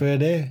games fair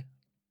there.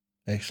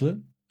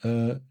 Excellent.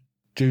 Due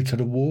to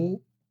the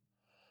war.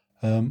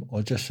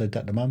 I just said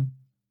that to Mum.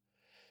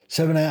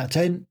 7 out of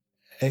 10.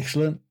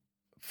 Excellent.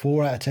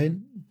 4 out of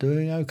 10.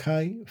 Doing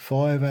okay.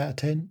 5 out of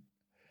 10.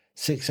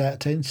 6 out of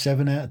 10.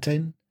 7 out of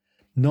 10.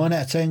 9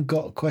 out of 10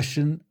 got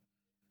questions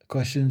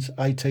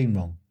 18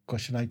 wrong.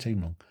 Question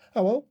 18 wrong.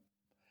 Oh, well.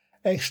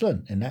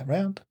 Excellent in that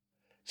round.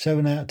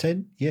 7 out of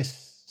 10.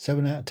 Yes,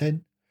 7 out of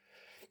 10.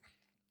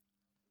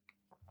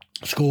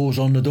 Scores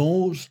on the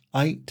doors,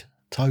 8.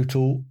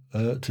 Total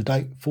to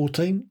date,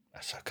 14.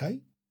 That's okay.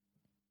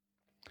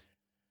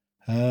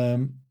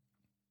 I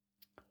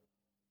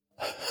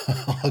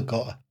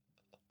got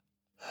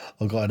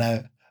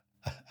a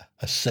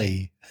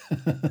C.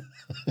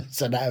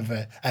 So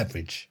that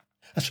average.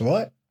 That's all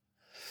right.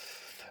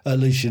 At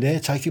least you're there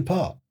taking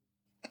part.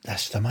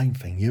 That's the main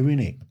thing. You're in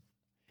it.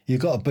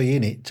 You've got to be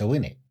in it to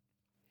win it.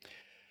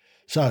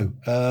 So,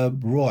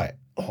 right.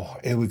 Oh,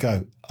 here we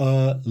go.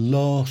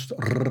 Last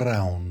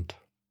round.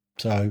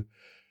 So,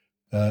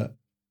 on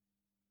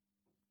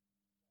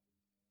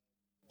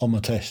my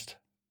test.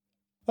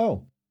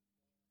 Oh.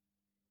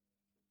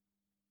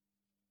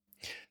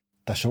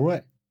 That's all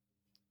right.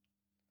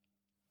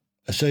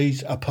 A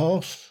C's, a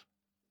pass.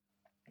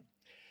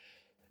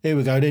 Here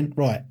we go then.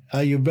 Right.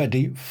 Are you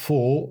ready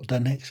for the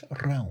next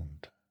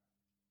round?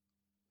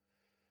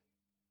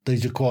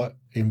 These are quite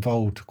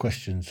involved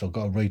questions I've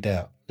got to read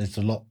out. There's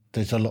a lot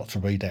to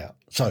read out.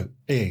 So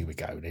here we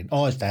go then.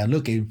 Eyes down,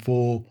 looking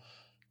for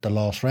the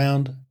last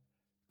round.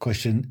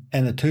 Question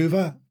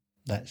Enatuva.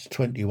 That's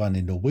 21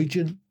 in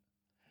Norwegian.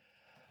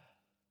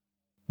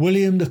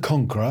 William the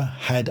Conqueror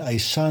had a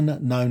son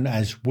known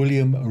as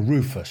William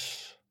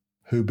Rufus,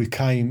 who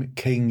became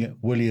King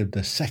William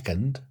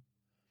II.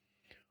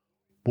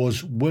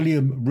 Was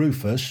William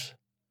Rufus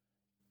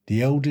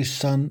the eldest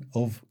son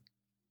of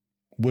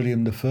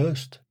William I,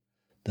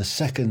 the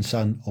second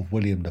son of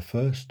William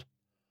I,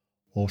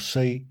 or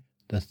C,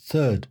 the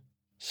third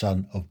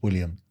son of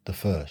William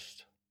I?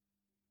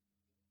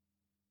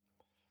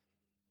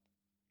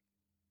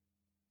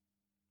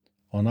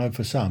 I know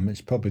for some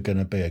it's probably going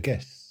to be a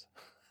guess.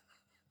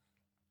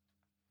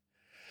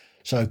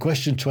 So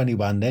question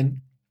 21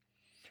 then.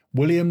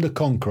 William the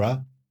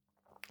Conqueror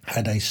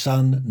had a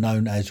son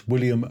known as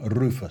William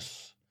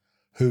Rufus,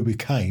 who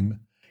became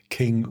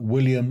King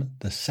William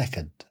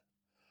II.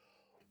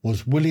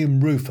 Was William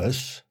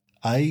Rufus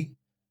A,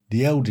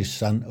 the eldest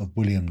son of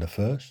William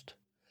I,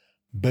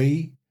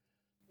 B,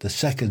 the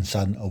second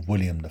son of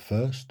William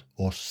I,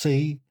 or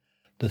C,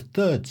 the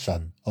third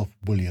son of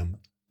William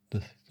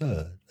the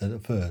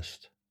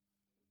First?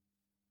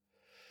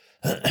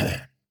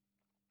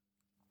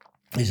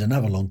 Here's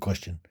another long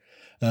question.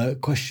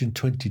 Question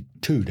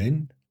 22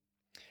 then.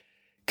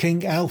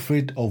 King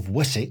Alfred of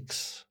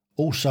Wessex,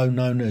 also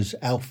known as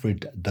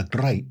Alfred the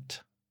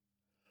Great,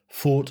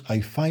 fought a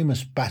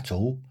famous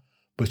battle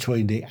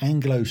between the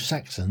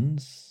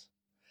Anglo-Saxons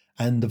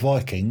and the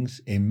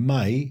Vikings in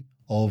May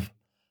of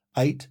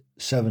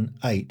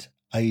 878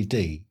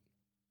 AD,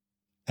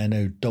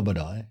 Anno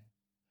Domini.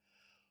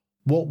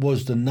 What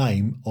was the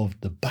name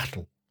of the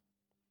battle?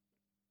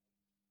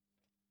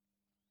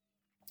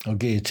 I'll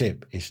give you a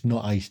tip. It's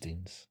not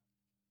Hastings.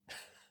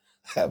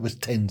 That was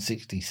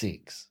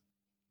 1066.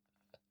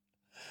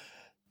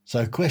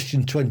 So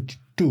question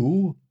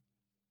 22.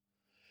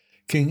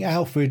 King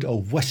Alfred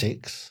of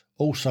Wessex,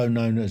 also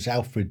known as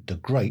Alfred the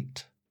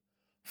Great,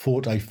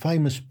 fought a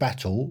famous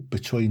battle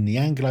between the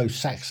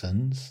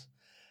Anglo-Saxons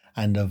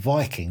and the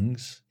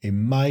Vikings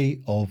in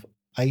May of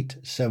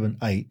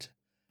 878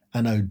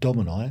 Anno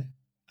Domini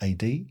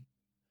AD.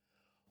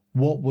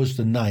 What was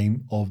the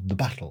name of the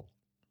battle?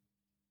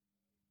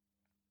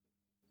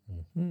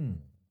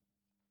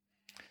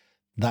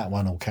 That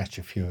one will catch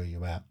a few of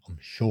you out, I'm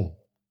sure.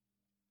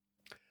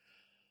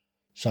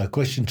 So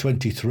question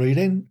 23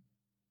 then.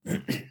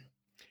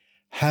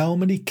 How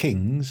many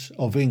kings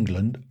of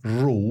England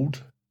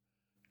ruled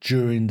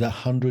during the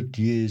 100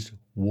 Years'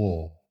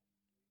 War?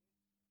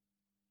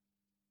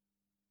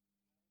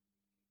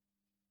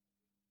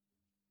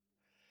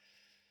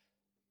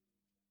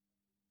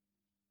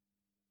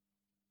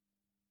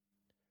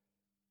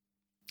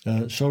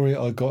 Sorry,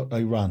 I got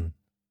a run.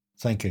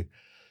 Thank you.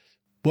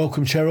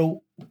 Welcome,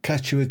 Cheryl.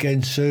 Catch you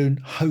again soon.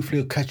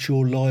 Hopefully I'll catch you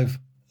all live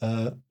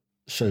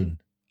soon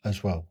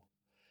as well.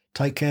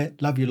 Take care.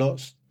 Love you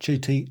lots.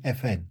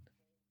 GTFN.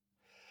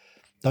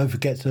 Don't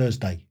forget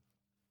Thursday.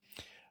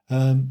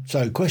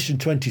 So question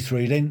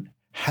 23 then.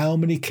 How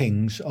many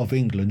kings of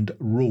England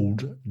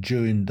ruled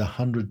during the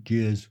 100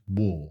 Years'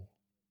 War?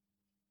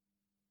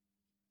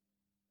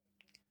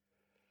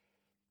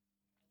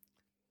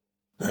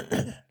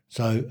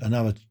 So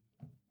another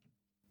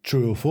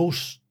true or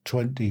false,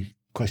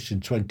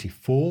 question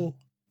 24.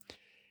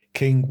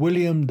 King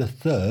William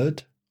III,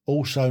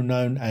 also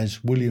known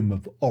as William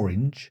of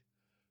Orange,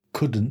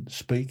 couldn't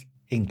speak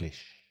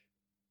English.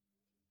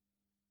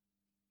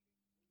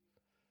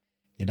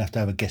 You'd have to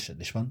have a guess at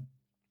this one.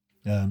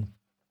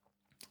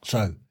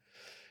 So,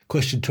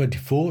 question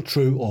 24,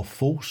 true or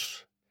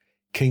false?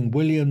 King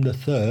William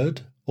III,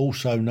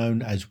 also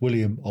known as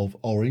William of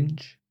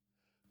Orange,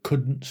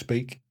 couldn't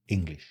speak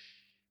English.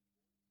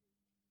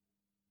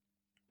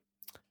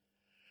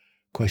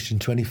 Question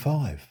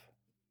 25.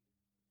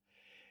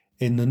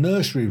 In the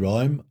nursery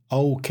rhyme,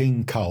 Old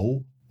King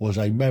Cole was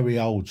a merry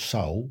old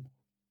soul,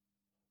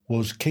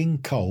 was King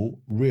Cole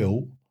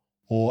real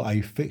or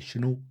a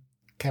fictional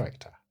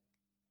character?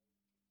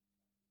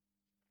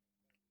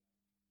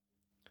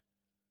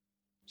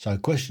 So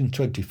question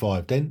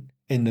 25 then.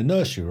 In the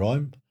nursery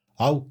rhyme,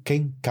 Old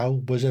King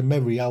Cole was a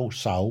merry old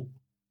soul,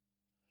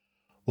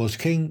 was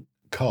King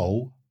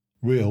Cole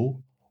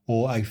real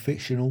or a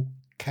fictional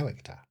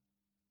character?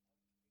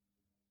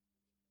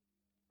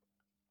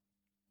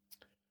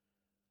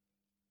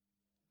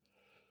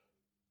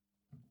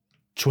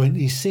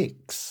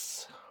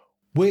 (26)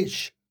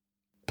 Which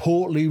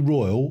portly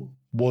royal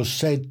was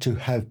said to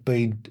have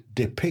been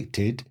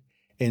depicted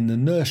in the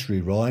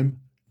nursery rhyme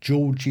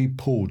Georgie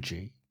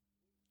Porgy?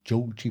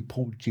 Georgie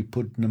Porgy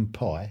pudding and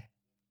pie,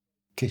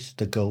 kissed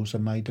the girls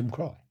and made them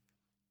cry.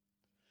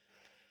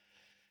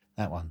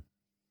 That one.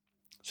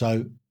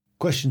 So,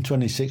 question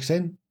 26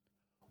 then.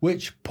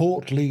 Which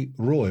portly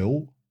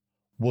royal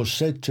was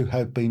said to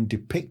have been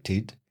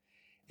depicted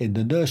in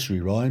the nursery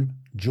rhyme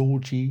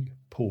Georgie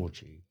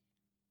Porgy?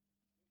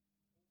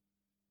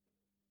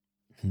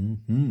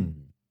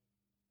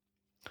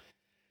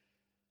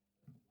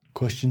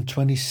 Question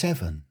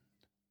 27.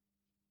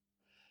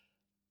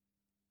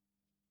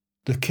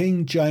 The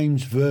King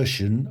James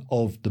Version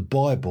of the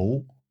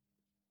Bible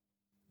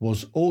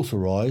was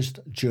authorised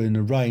during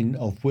the reign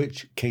of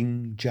which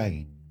King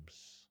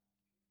James?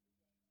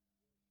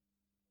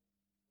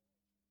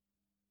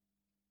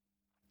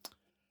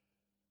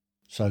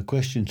 So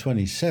question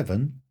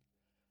 27.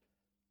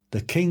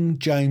 The King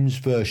James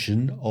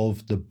Version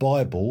of the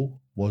Bible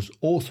was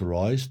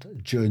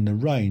authorised during the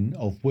reign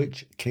of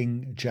which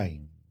King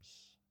James?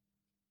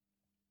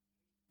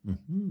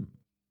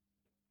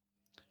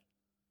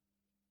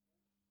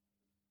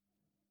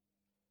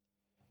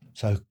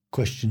 So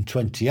question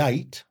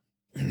 28.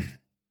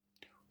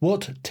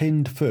 What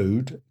tinned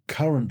food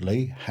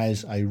currently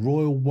has a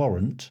royal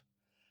warrant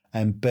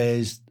and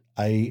bears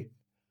a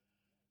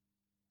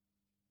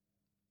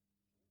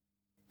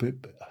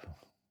biblical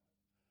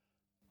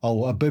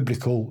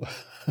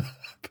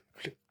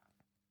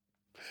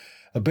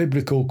a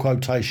biblical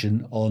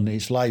quotation on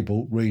its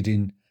label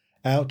reading,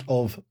 "Out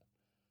of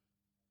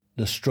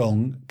the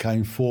strong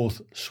came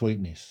forth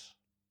sweetness"?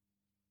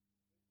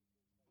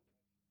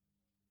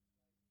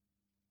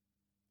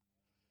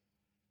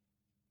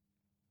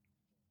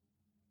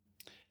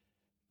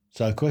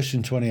 So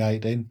question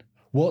 28 then.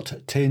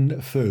 What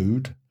tinned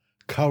food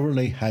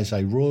currently has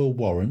a royal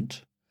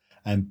warrant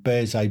and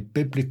bears a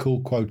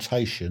biblical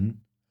quotation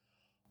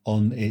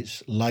on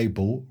its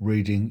label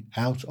reading,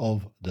 "Out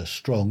of the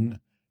strong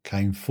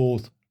came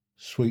forth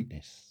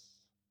sweetness"?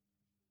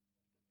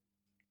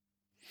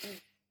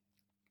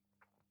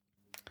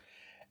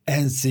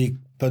 And the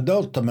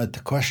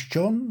penultimate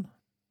question,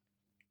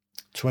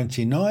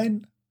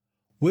 29.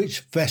 Which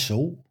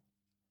vessel,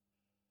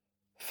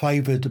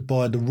 favoured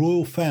by the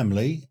royal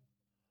family,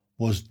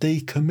 was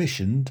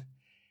decommissioned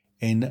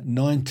in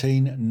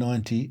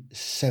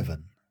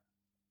 1997?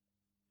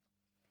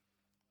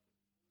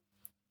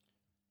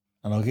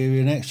 And I'll give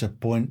you an extra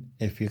point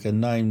if you can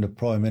name the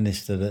Prime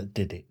Minister that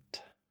did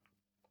it.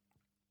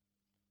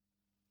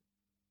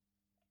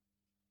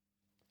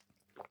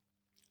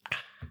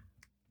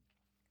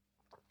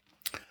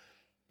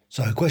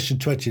 So question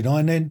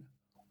 29 then.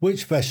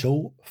 Which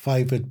vessel,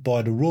 favoured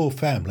by the royal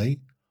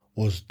family,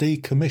 was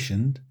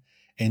decommissioned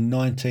in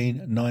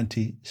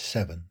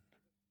 1997?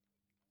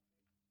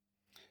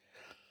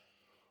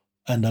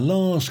 And the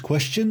last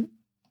question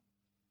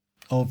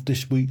of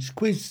this week's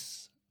quiz.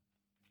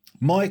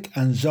 Mike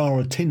and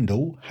Zara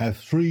Tindall have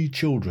 3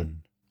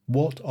 children.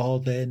 What are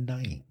their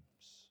names?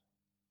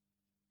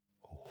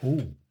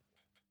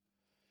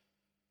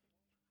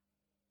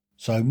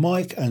 So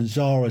Mike and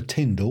Zara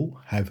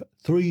Tindall have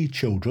 3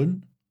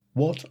 children.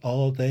 What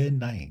are their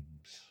names?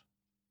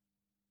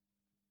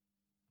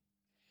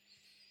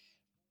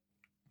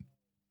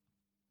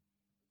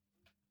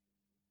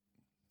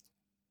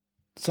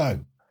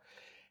 So,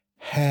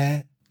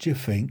 how do you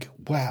think?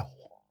 Wow.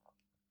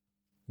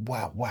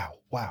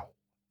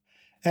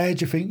 How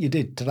do you think you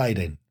did today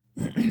then?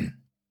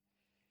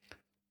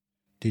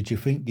 Did you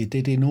think you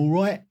did in all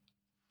right?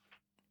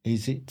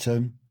 Is it,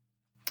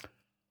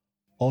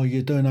 are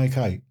you doing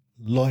okay?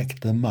 Like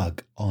the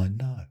mug, I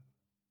know.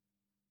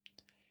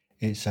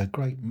 It's a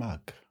great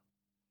mug.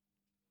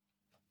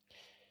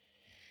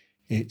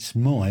 It's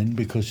mine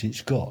because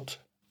it's got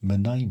my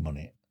name on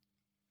it.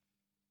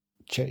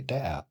 Check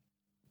that out.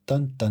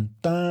 Dun, dun,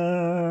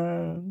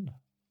 dun.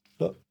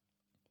 Look.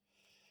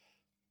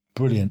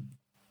 Brilliant.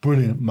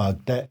 Brilliant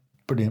mug, that.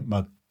 Brilliant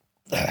mug.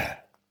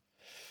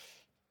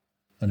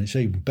 And it's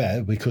even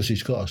better because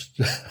it's got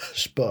a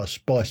spot of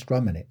spiced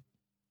rum in it.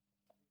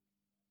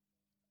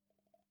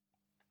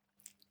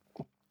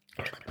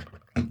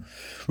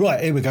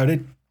 Right, here we go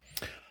then.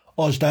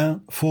 I was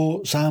down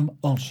for some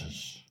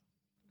answers.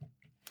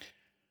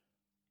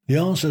 The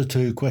answer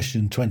to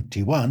question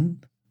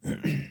 21,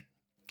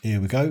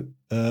 here we go.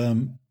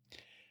 The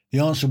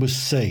answer was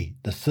C.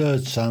 The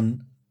third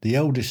son, the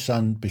eldest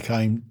son,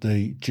 became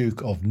the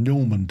Duke of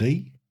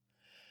Normandy,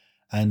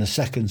 and the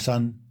second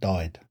son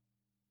died.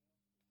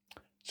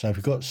 So if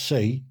you've got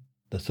C,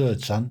 the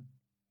third son,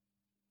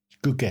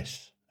 good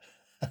guess,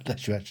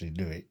 unless you actually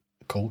knew it,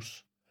 of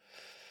course.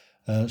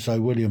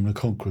 So William the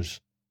Conqueror's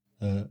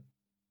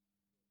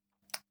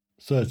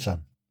third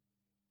son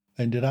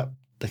ended up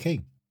the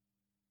king,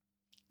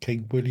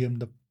 King William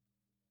the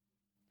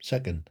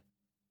Second.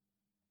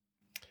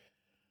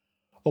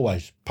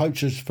 Always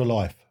poachers for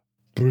life.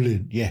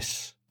 Brilliant,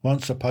 yes.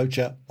 Once a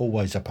poacher,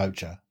 always a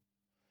poacher.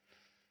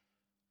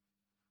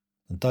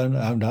 And don't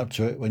own up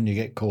to it when you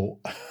get caught.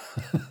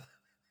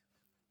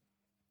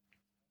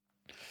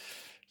 There's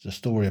a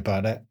story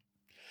about that.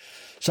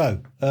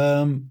 So,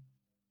 5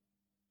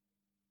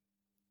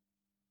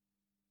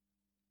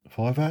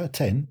 out of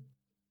 10.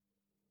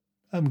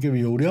 I haven't given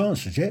you all the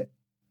answers yet.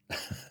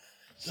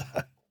 So,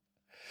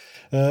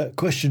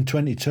 question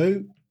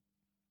 22.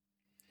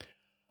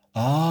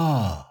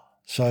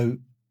 So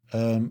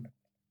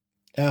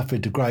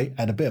Alfred the Great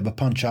had a bit of a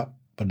punch-up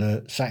for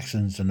the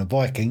Saxons and the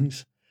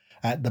Vikings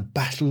at the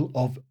Battle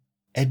of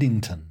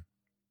Edington.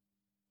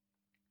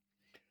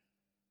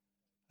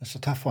 That's a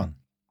tough one.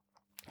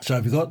 So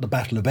if you've got the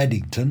Battle of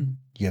Edington,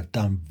 you've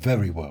done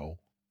very well.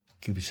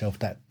 Give yourself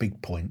that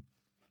big point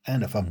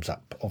and a thumbs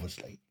up,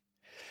 obviously.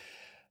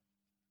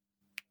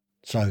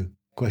 So,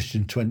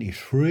 question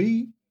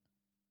 23.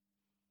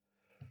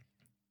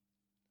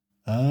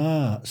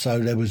 So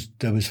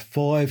there was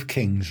 5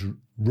 kings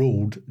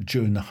ruled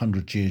during the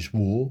 100 Years'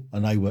 War,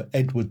 and they were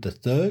Edward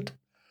III,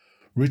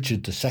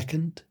 Richard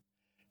II,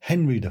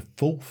 Henry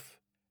IV,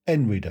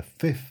 Henry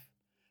V,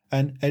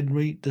 and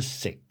Henry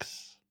VI.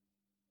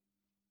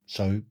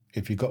 So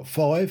if you've got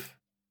 5,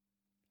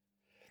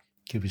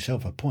 give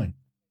yourself a point.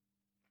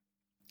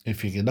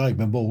 If you can name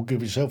them all,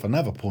 give yourself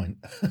another point.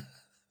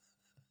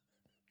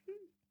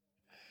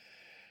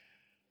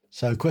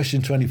 So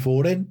question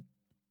 24 then.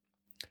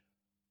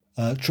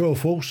 True or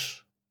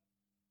false?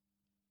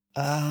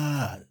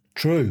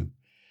 True.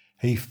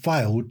 He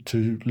failed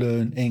to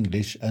learn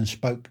English and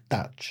spoke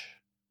Dutch.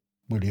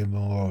 William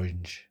of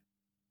Orange.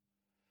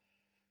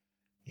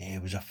 Yeah, he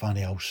was a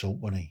funny old sort,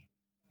 wasn't he?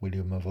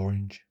 William of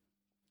Orange.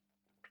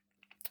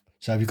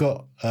 So if you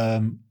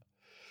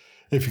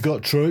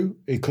got true,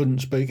 he couldn't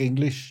speak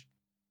English,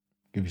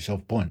 give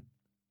yourself a point.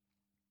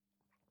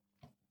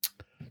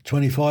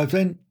 25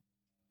 then.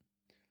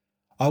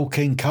 Old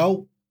King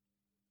Cole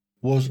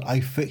was a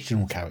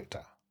fictional character.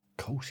 Of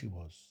course he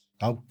was.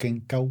 Old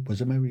King Cole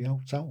was a merry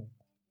old soul.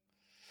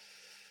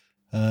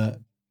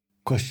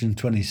 Question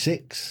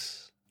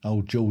 26.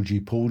 Old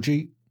Georgie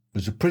Porgy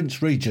was a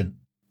Prince Regent,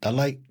 the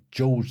late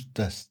George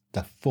the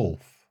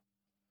Fourth.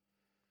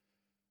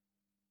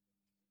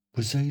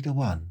 Was he the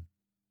one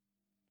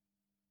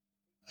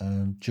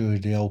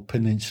during the old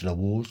Peninsular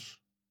Wars?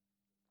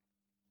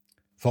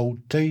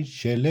 40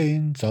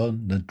 shillings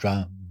on the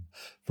drum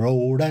for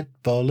all that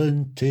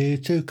volunteer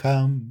to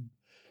come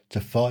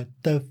to fight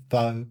the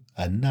foe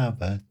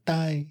another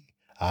day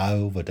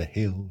over the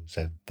hills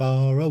and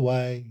far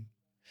away.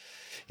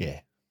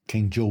 Yeah,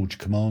 King George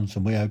commands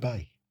and we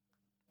obey.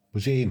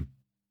 Was it him?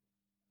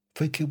 I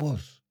think it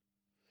was.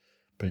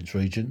 Prince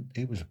Regent.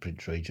 He was a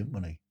Prince Regent,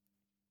 wasn't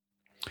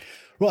he?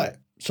 Right,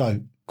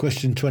 so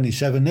question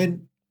 27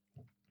 then.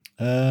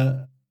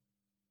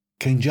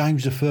 King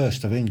James I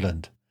of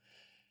England.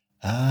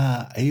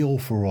 He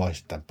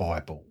authorised the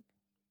Bible.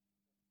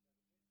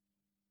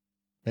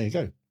 There you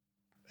go.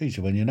 Easy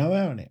when you know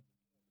how, isn't it?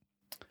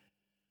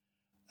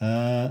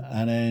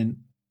 And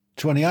then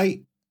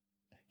 28.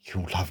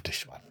 You'll love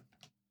this one.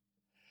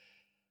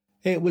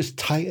 It was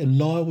Tate and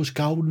Lyle's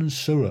Golden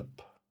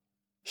Syrup.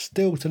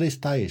 Still to this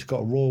day, it's got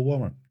a royal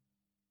warrant.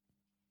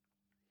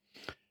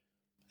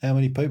 How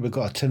many people have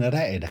got a tin of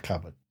that in the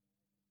cupboard?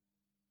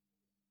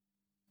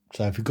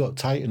 So if you've got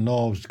Tate and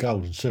Lyle's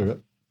Golden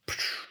Syrup,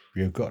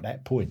 you've got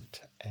that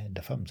point and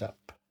a thumbs up.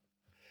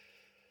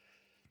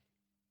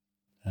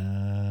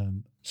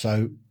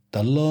 So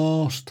the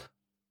last,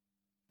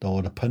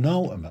 or the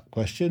penultimate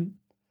question,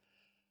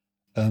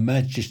 Her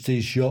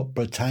Majesty's Yacht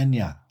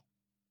Britannia.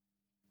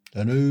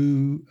 And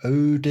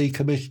who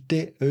decommissioned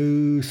it?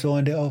 Who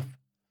signed it off?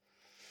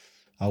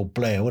 Old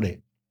Blair, wasn't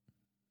it?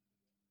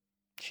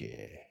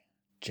 Yeah,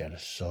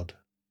 jealous sod.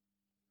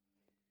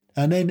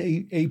 And then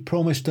he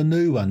promised a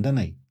new one, didn't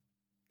he?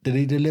 Did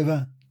he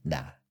deliver?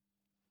 Nah.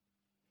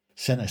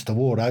 Sent us to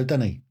war, though,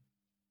 didn't he?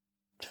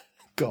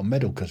 Got a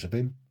medal because of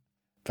him.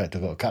 In fact, I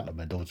got a couple of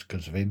medals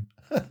because of him.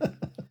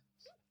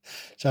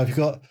 So if you've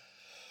got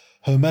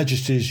Her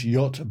Majesty's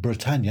Yacht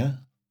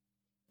Britannia,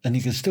 and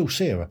you can still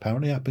see her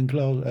apparently up in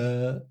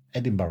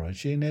Edinburgh. Is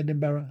she in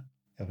Edinburgh?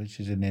 I think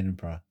she's in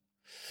Edinburgh.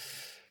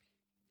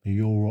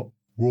 Your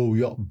Royal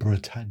Yacht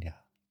Britannia.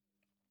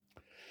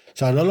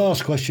 So the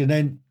last question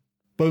then,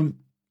 boom.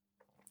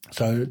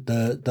 So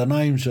the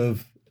names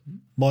of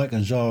Mike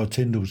and Zara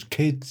Tyndall's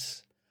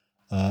kids,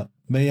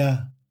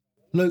 Mia,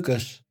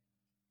 Lucas,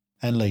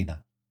 and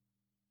Lena.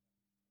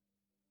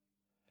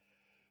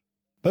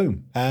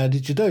 Boom. How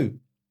did you do?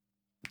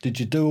 Did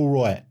you do all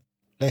right?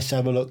 Let's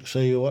have a look,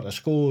 see what the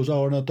scores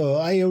are. And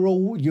hey, you're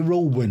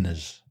all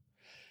winners.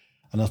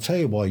 And I'll tell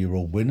you why you're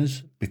all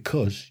winners,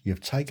 because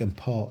you've taken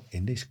part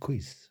in this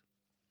quiz.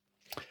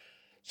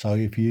 So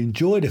if you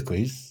enjoy the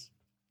quiz,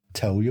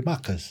 tell your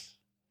muckers.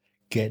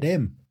 Get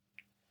them.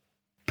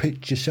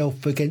 Pitch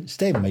yourself against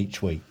them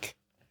each week.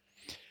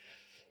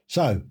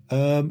 So,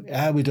 how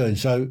are we doing?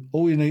 So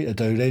all you need to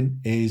do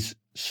then is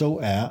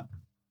sort out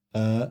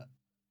how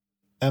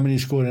many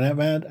scored in that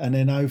round and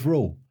then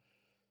overall.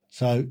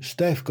 So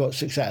Steph got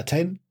 6 out of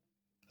 10,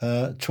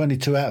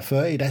 22 out of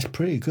 30. That's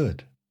pretty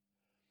good.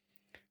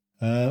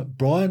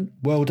 Brian,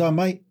 well done,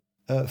 mate.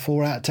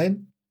 4 out of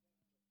 10.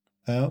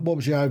 What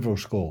was your overall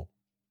score?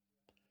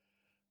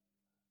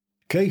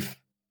 Keith,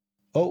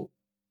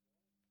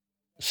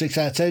 6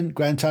 out of 10,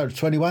 grand total of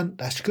 21.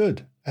 That's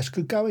good. That's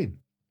good going.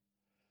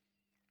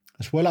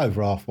 That's well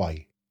over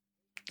halfway.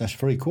 That's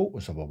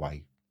 3/4 of a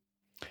way.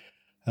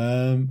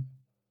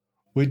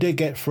 We did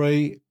get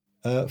 3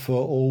 for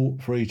all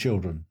 3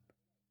 children.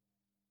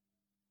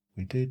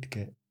 We did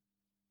get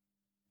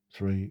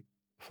 3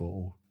 for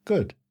all.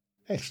 Good.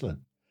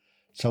 Excellent.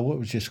 So what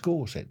was your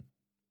scores then?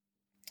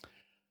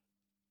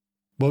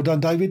 Well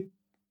done, David.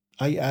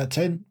 8 out of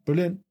 10.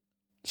 Brilliant.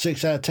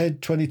 6 out of 10.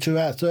 22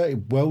 out of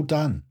 30. Well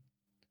done.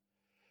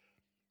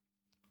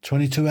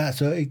 22 out of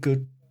 30.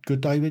 Good. Good,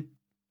 David.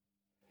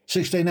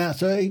 16 out of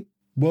 30.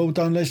 Well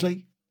done,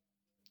 Leslie.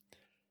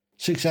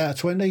 6 out of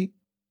 20.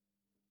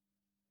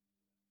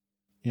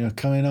 You know,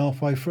 coming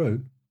halfway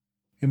through,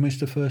 you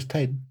missed the first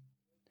 10.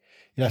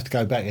 You'll have to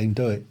go back and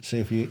do it.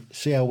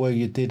 See how well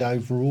you did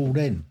overall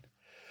then.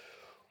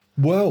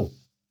 Well,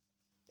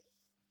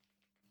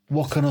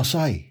 what can I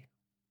say?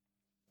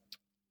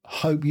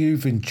 Hope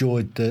you've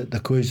enjoyed the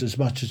quiz as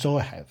much as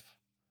I have.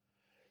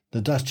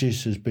 The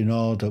Duchess has been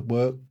hard at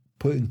work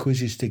putting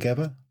quizzes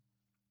together.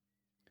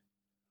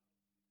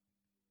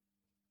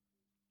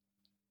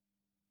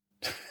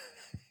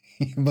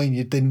 You mean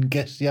you didn't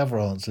guess the other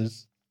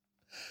answers?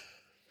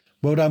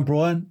 Well done,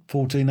 Brian.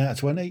 14 out of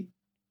 20.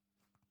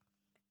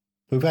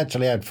 We've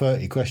actually had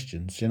 30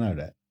 questions, you know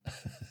that.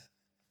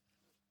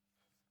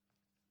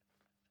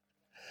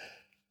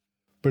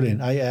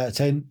 Brilliant. 8 out of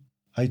 10.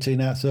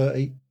 18 out of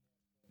 30.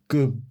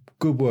 Good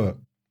work.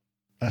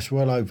 That's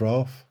well over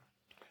half.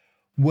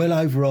 Well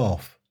over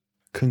half.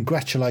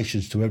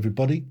 Congratulations to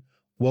everybody.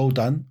 Well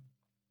done.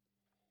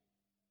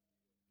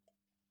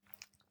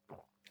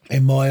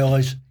 In my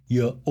eyes,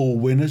 you're all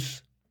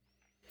winners.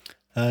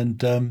 And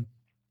the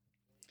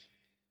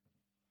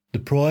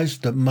prize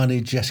that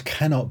money just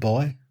cannot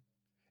buy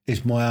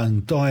is my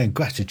undying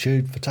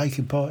gratitude for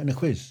taking part in the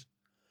quiz.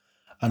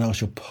 And I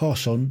shall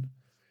pass on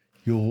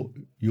your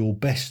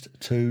best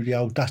to the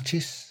old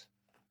Duchess.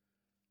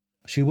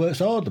 She works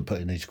hard at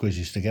putting these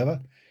quizzes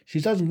together. She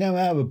doesn't go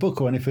out of a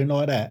book or anything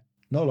like that.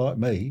 Not like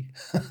me.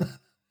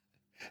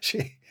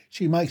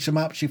 She makes them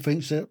up. She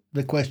thinks that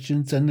the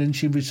questions and then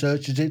she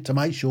researches it to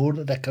make sure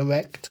that they're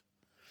correct.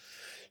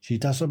 She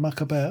doesn't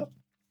muck about.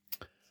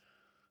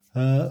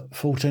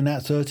 14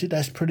 out of 30.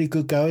 That's pretty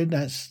good going.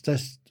 That's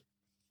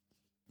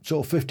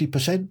sort of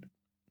 50%.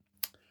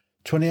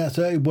 20 out of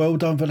 30. Well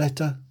done,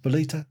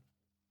 Valita.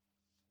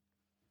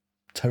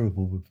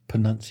 Terrible with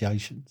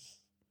pronunciations.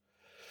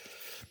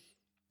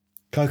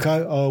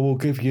 Coco, I will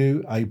give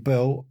you a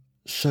bell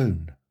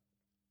soon.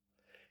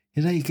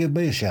 You know, you give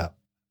me a shout.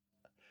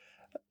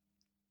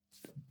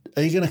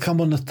 Are you going to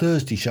come on the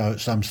Thursday show at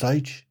some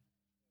stage,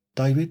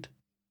 David?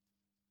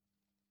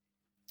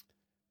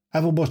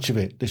 Have a watch of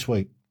it this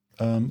week.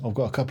 I've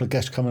got a couple of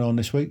guests coming on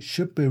this week.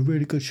 Should be a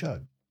really good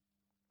show.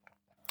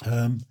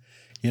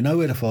 You know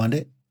where to find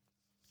it.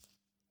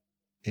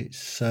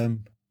 It's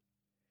an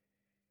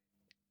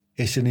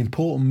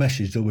important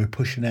message that we're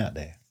pushing out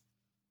there.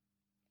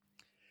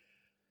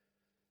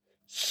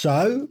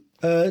 So,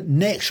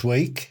 next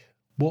week,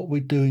 what we're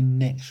doing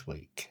next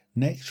week?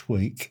 Next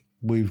week,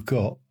 we've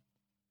got...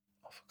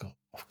 I forgot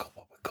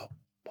what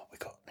we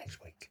got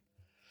next week.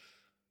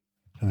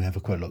 Let me have a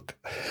quick look.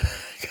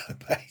 Go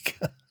back.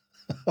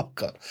 Oh,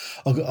 God.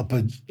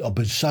 I've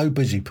been so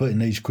busy putting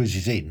these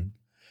quizzes in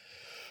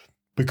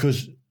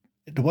because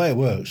the way it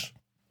works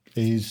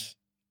is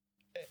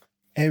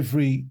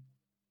every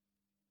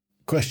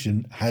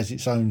question has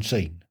its own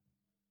scene.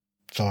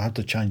 So I have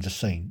to change the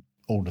scene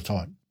all the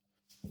time.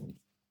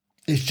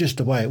 It's just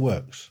the way it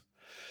works.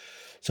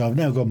 So I've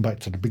now gone back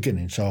to the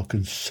beginning so I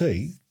can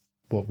see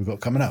what we've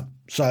got coming up.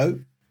 So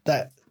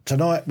that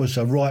tonight was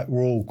a right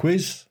royal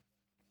quiz,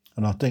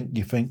 and I think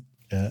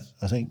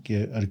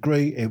you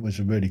agree it was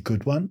a really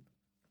good one.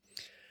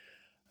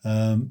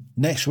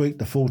 Next week,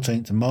 the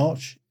 14th of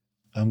March,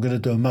 I'm going to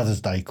do a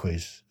Mother's Day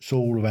quiz. It's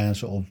all around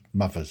sort of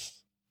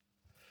mothers,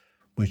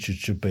 which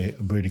should be a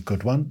really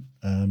good one.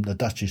 The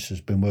Duchess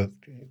has been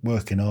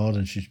working hard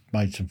and she's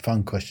made some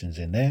fun questions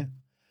in there.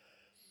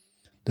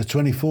 The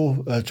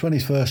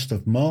 21st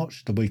of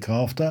March, the week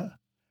after,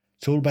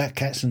 it's all about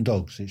cats and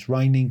dogs. It's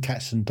raining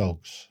cats and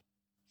dogs.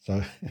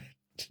 So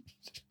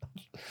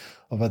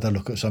I've had a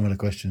look at some of the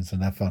questions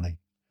and they're funny.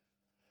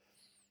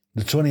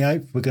 The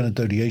 28th, we're going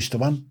to do the Easter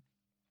one,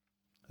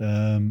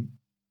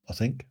 I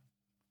think.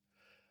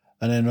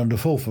 And then on the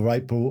 4th of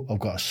April, I've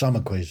got a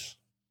summer quiz.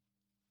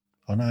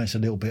 I know it's a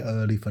little bit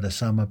early for the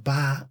summer,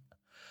 but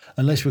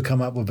unless we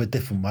come up with a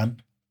different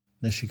one,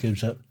 unless she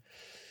gives up.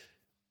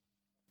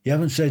 You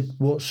haven't said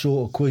what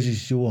sort of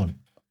quizzes you want.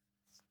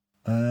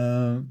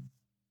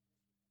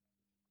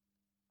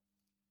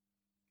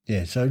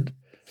 Yeah, so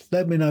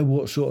let me know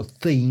what sort of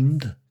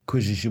themed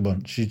quizzes you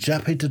want. She's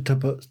happy to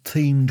put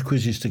themed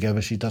quizzes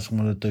together. She doesn't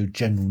want to do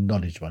general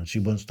knowledge ones. She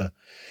wants to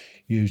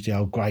use the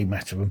old grey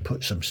matter and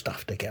put some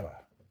stuff together.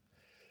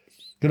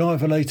 Good night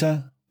for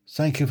later.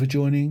 Thank you for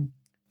joining.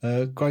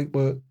 Great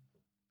work.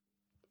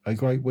 A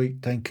great week.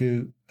 Thank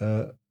you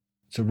to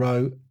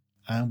Ro.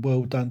 And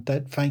well done,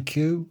 Dad. Thank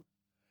you.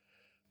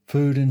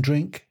 Food and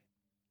drink.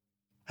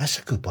 That's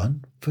a good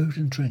one. Food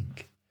and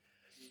drink.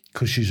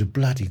 Because she's a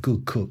bloody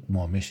good cook,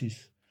 my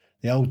missus.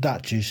 The old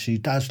Duchess, she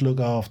does look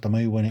after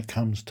me when it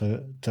comes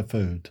to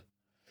food.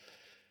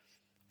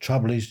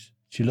 Trouble is,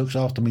 she looks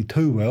after me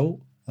too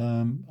well,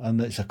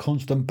 and it's a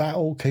constant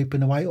battle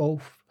keeping the weight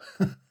off.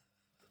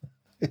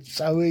 It's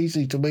so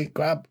easy to eat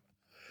crap.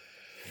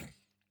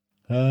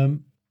 Right.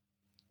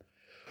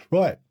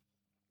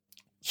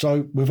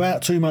 So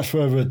without too much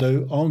further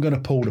ado, I'm going to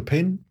pull the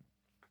pin.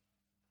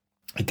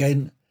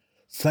 Again,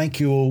 thank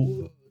you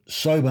all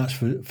so much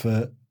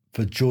for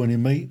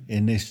joining me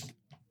in this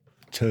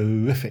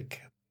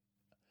terrific.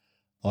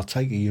 I'll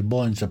take it your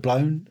minds are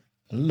blown.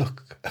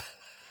 Look,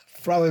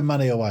 throwing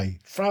money away.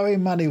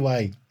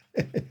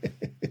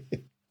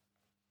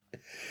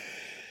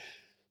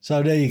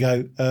 So there you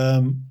go.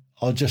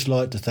 I'd just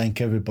like to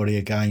thank everybody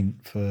again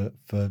for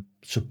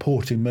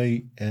supporting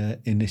me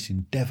in this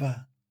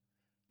endeavour.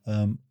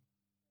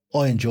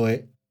 I enjoy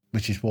it,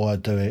 which is why I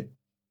do it.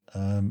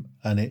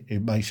 And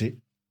it makes it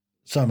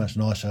so much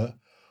nicer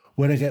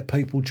when I get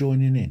people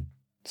joining in.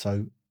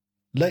 So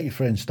let your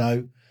friends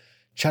know,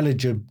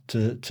 challenge them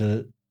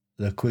to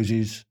the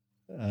quizzes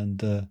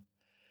and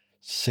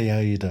see how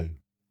you do.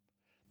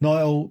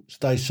 Night all,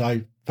 stay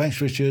safe.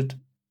 Thanks, Richard.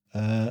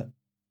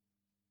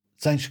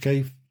 Thanks,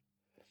 Keith.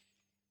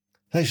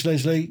 Thanks,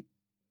 Leslie.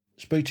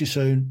 Speak to you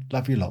soon.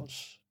 Love you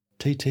lots.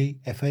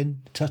 TTFN,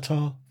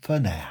 ta-ta for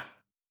now.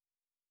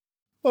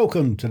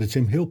 Welcome to the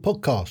Tim Hill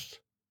Podcast.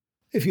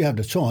 If you have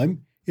the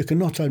time, you can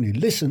not only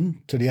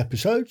listen to the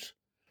episodes,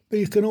 but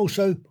you can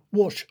also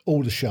watch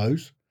all the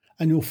shows,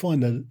 and you'll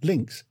find the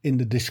links in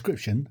the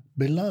description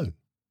below.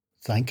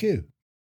 Thank you.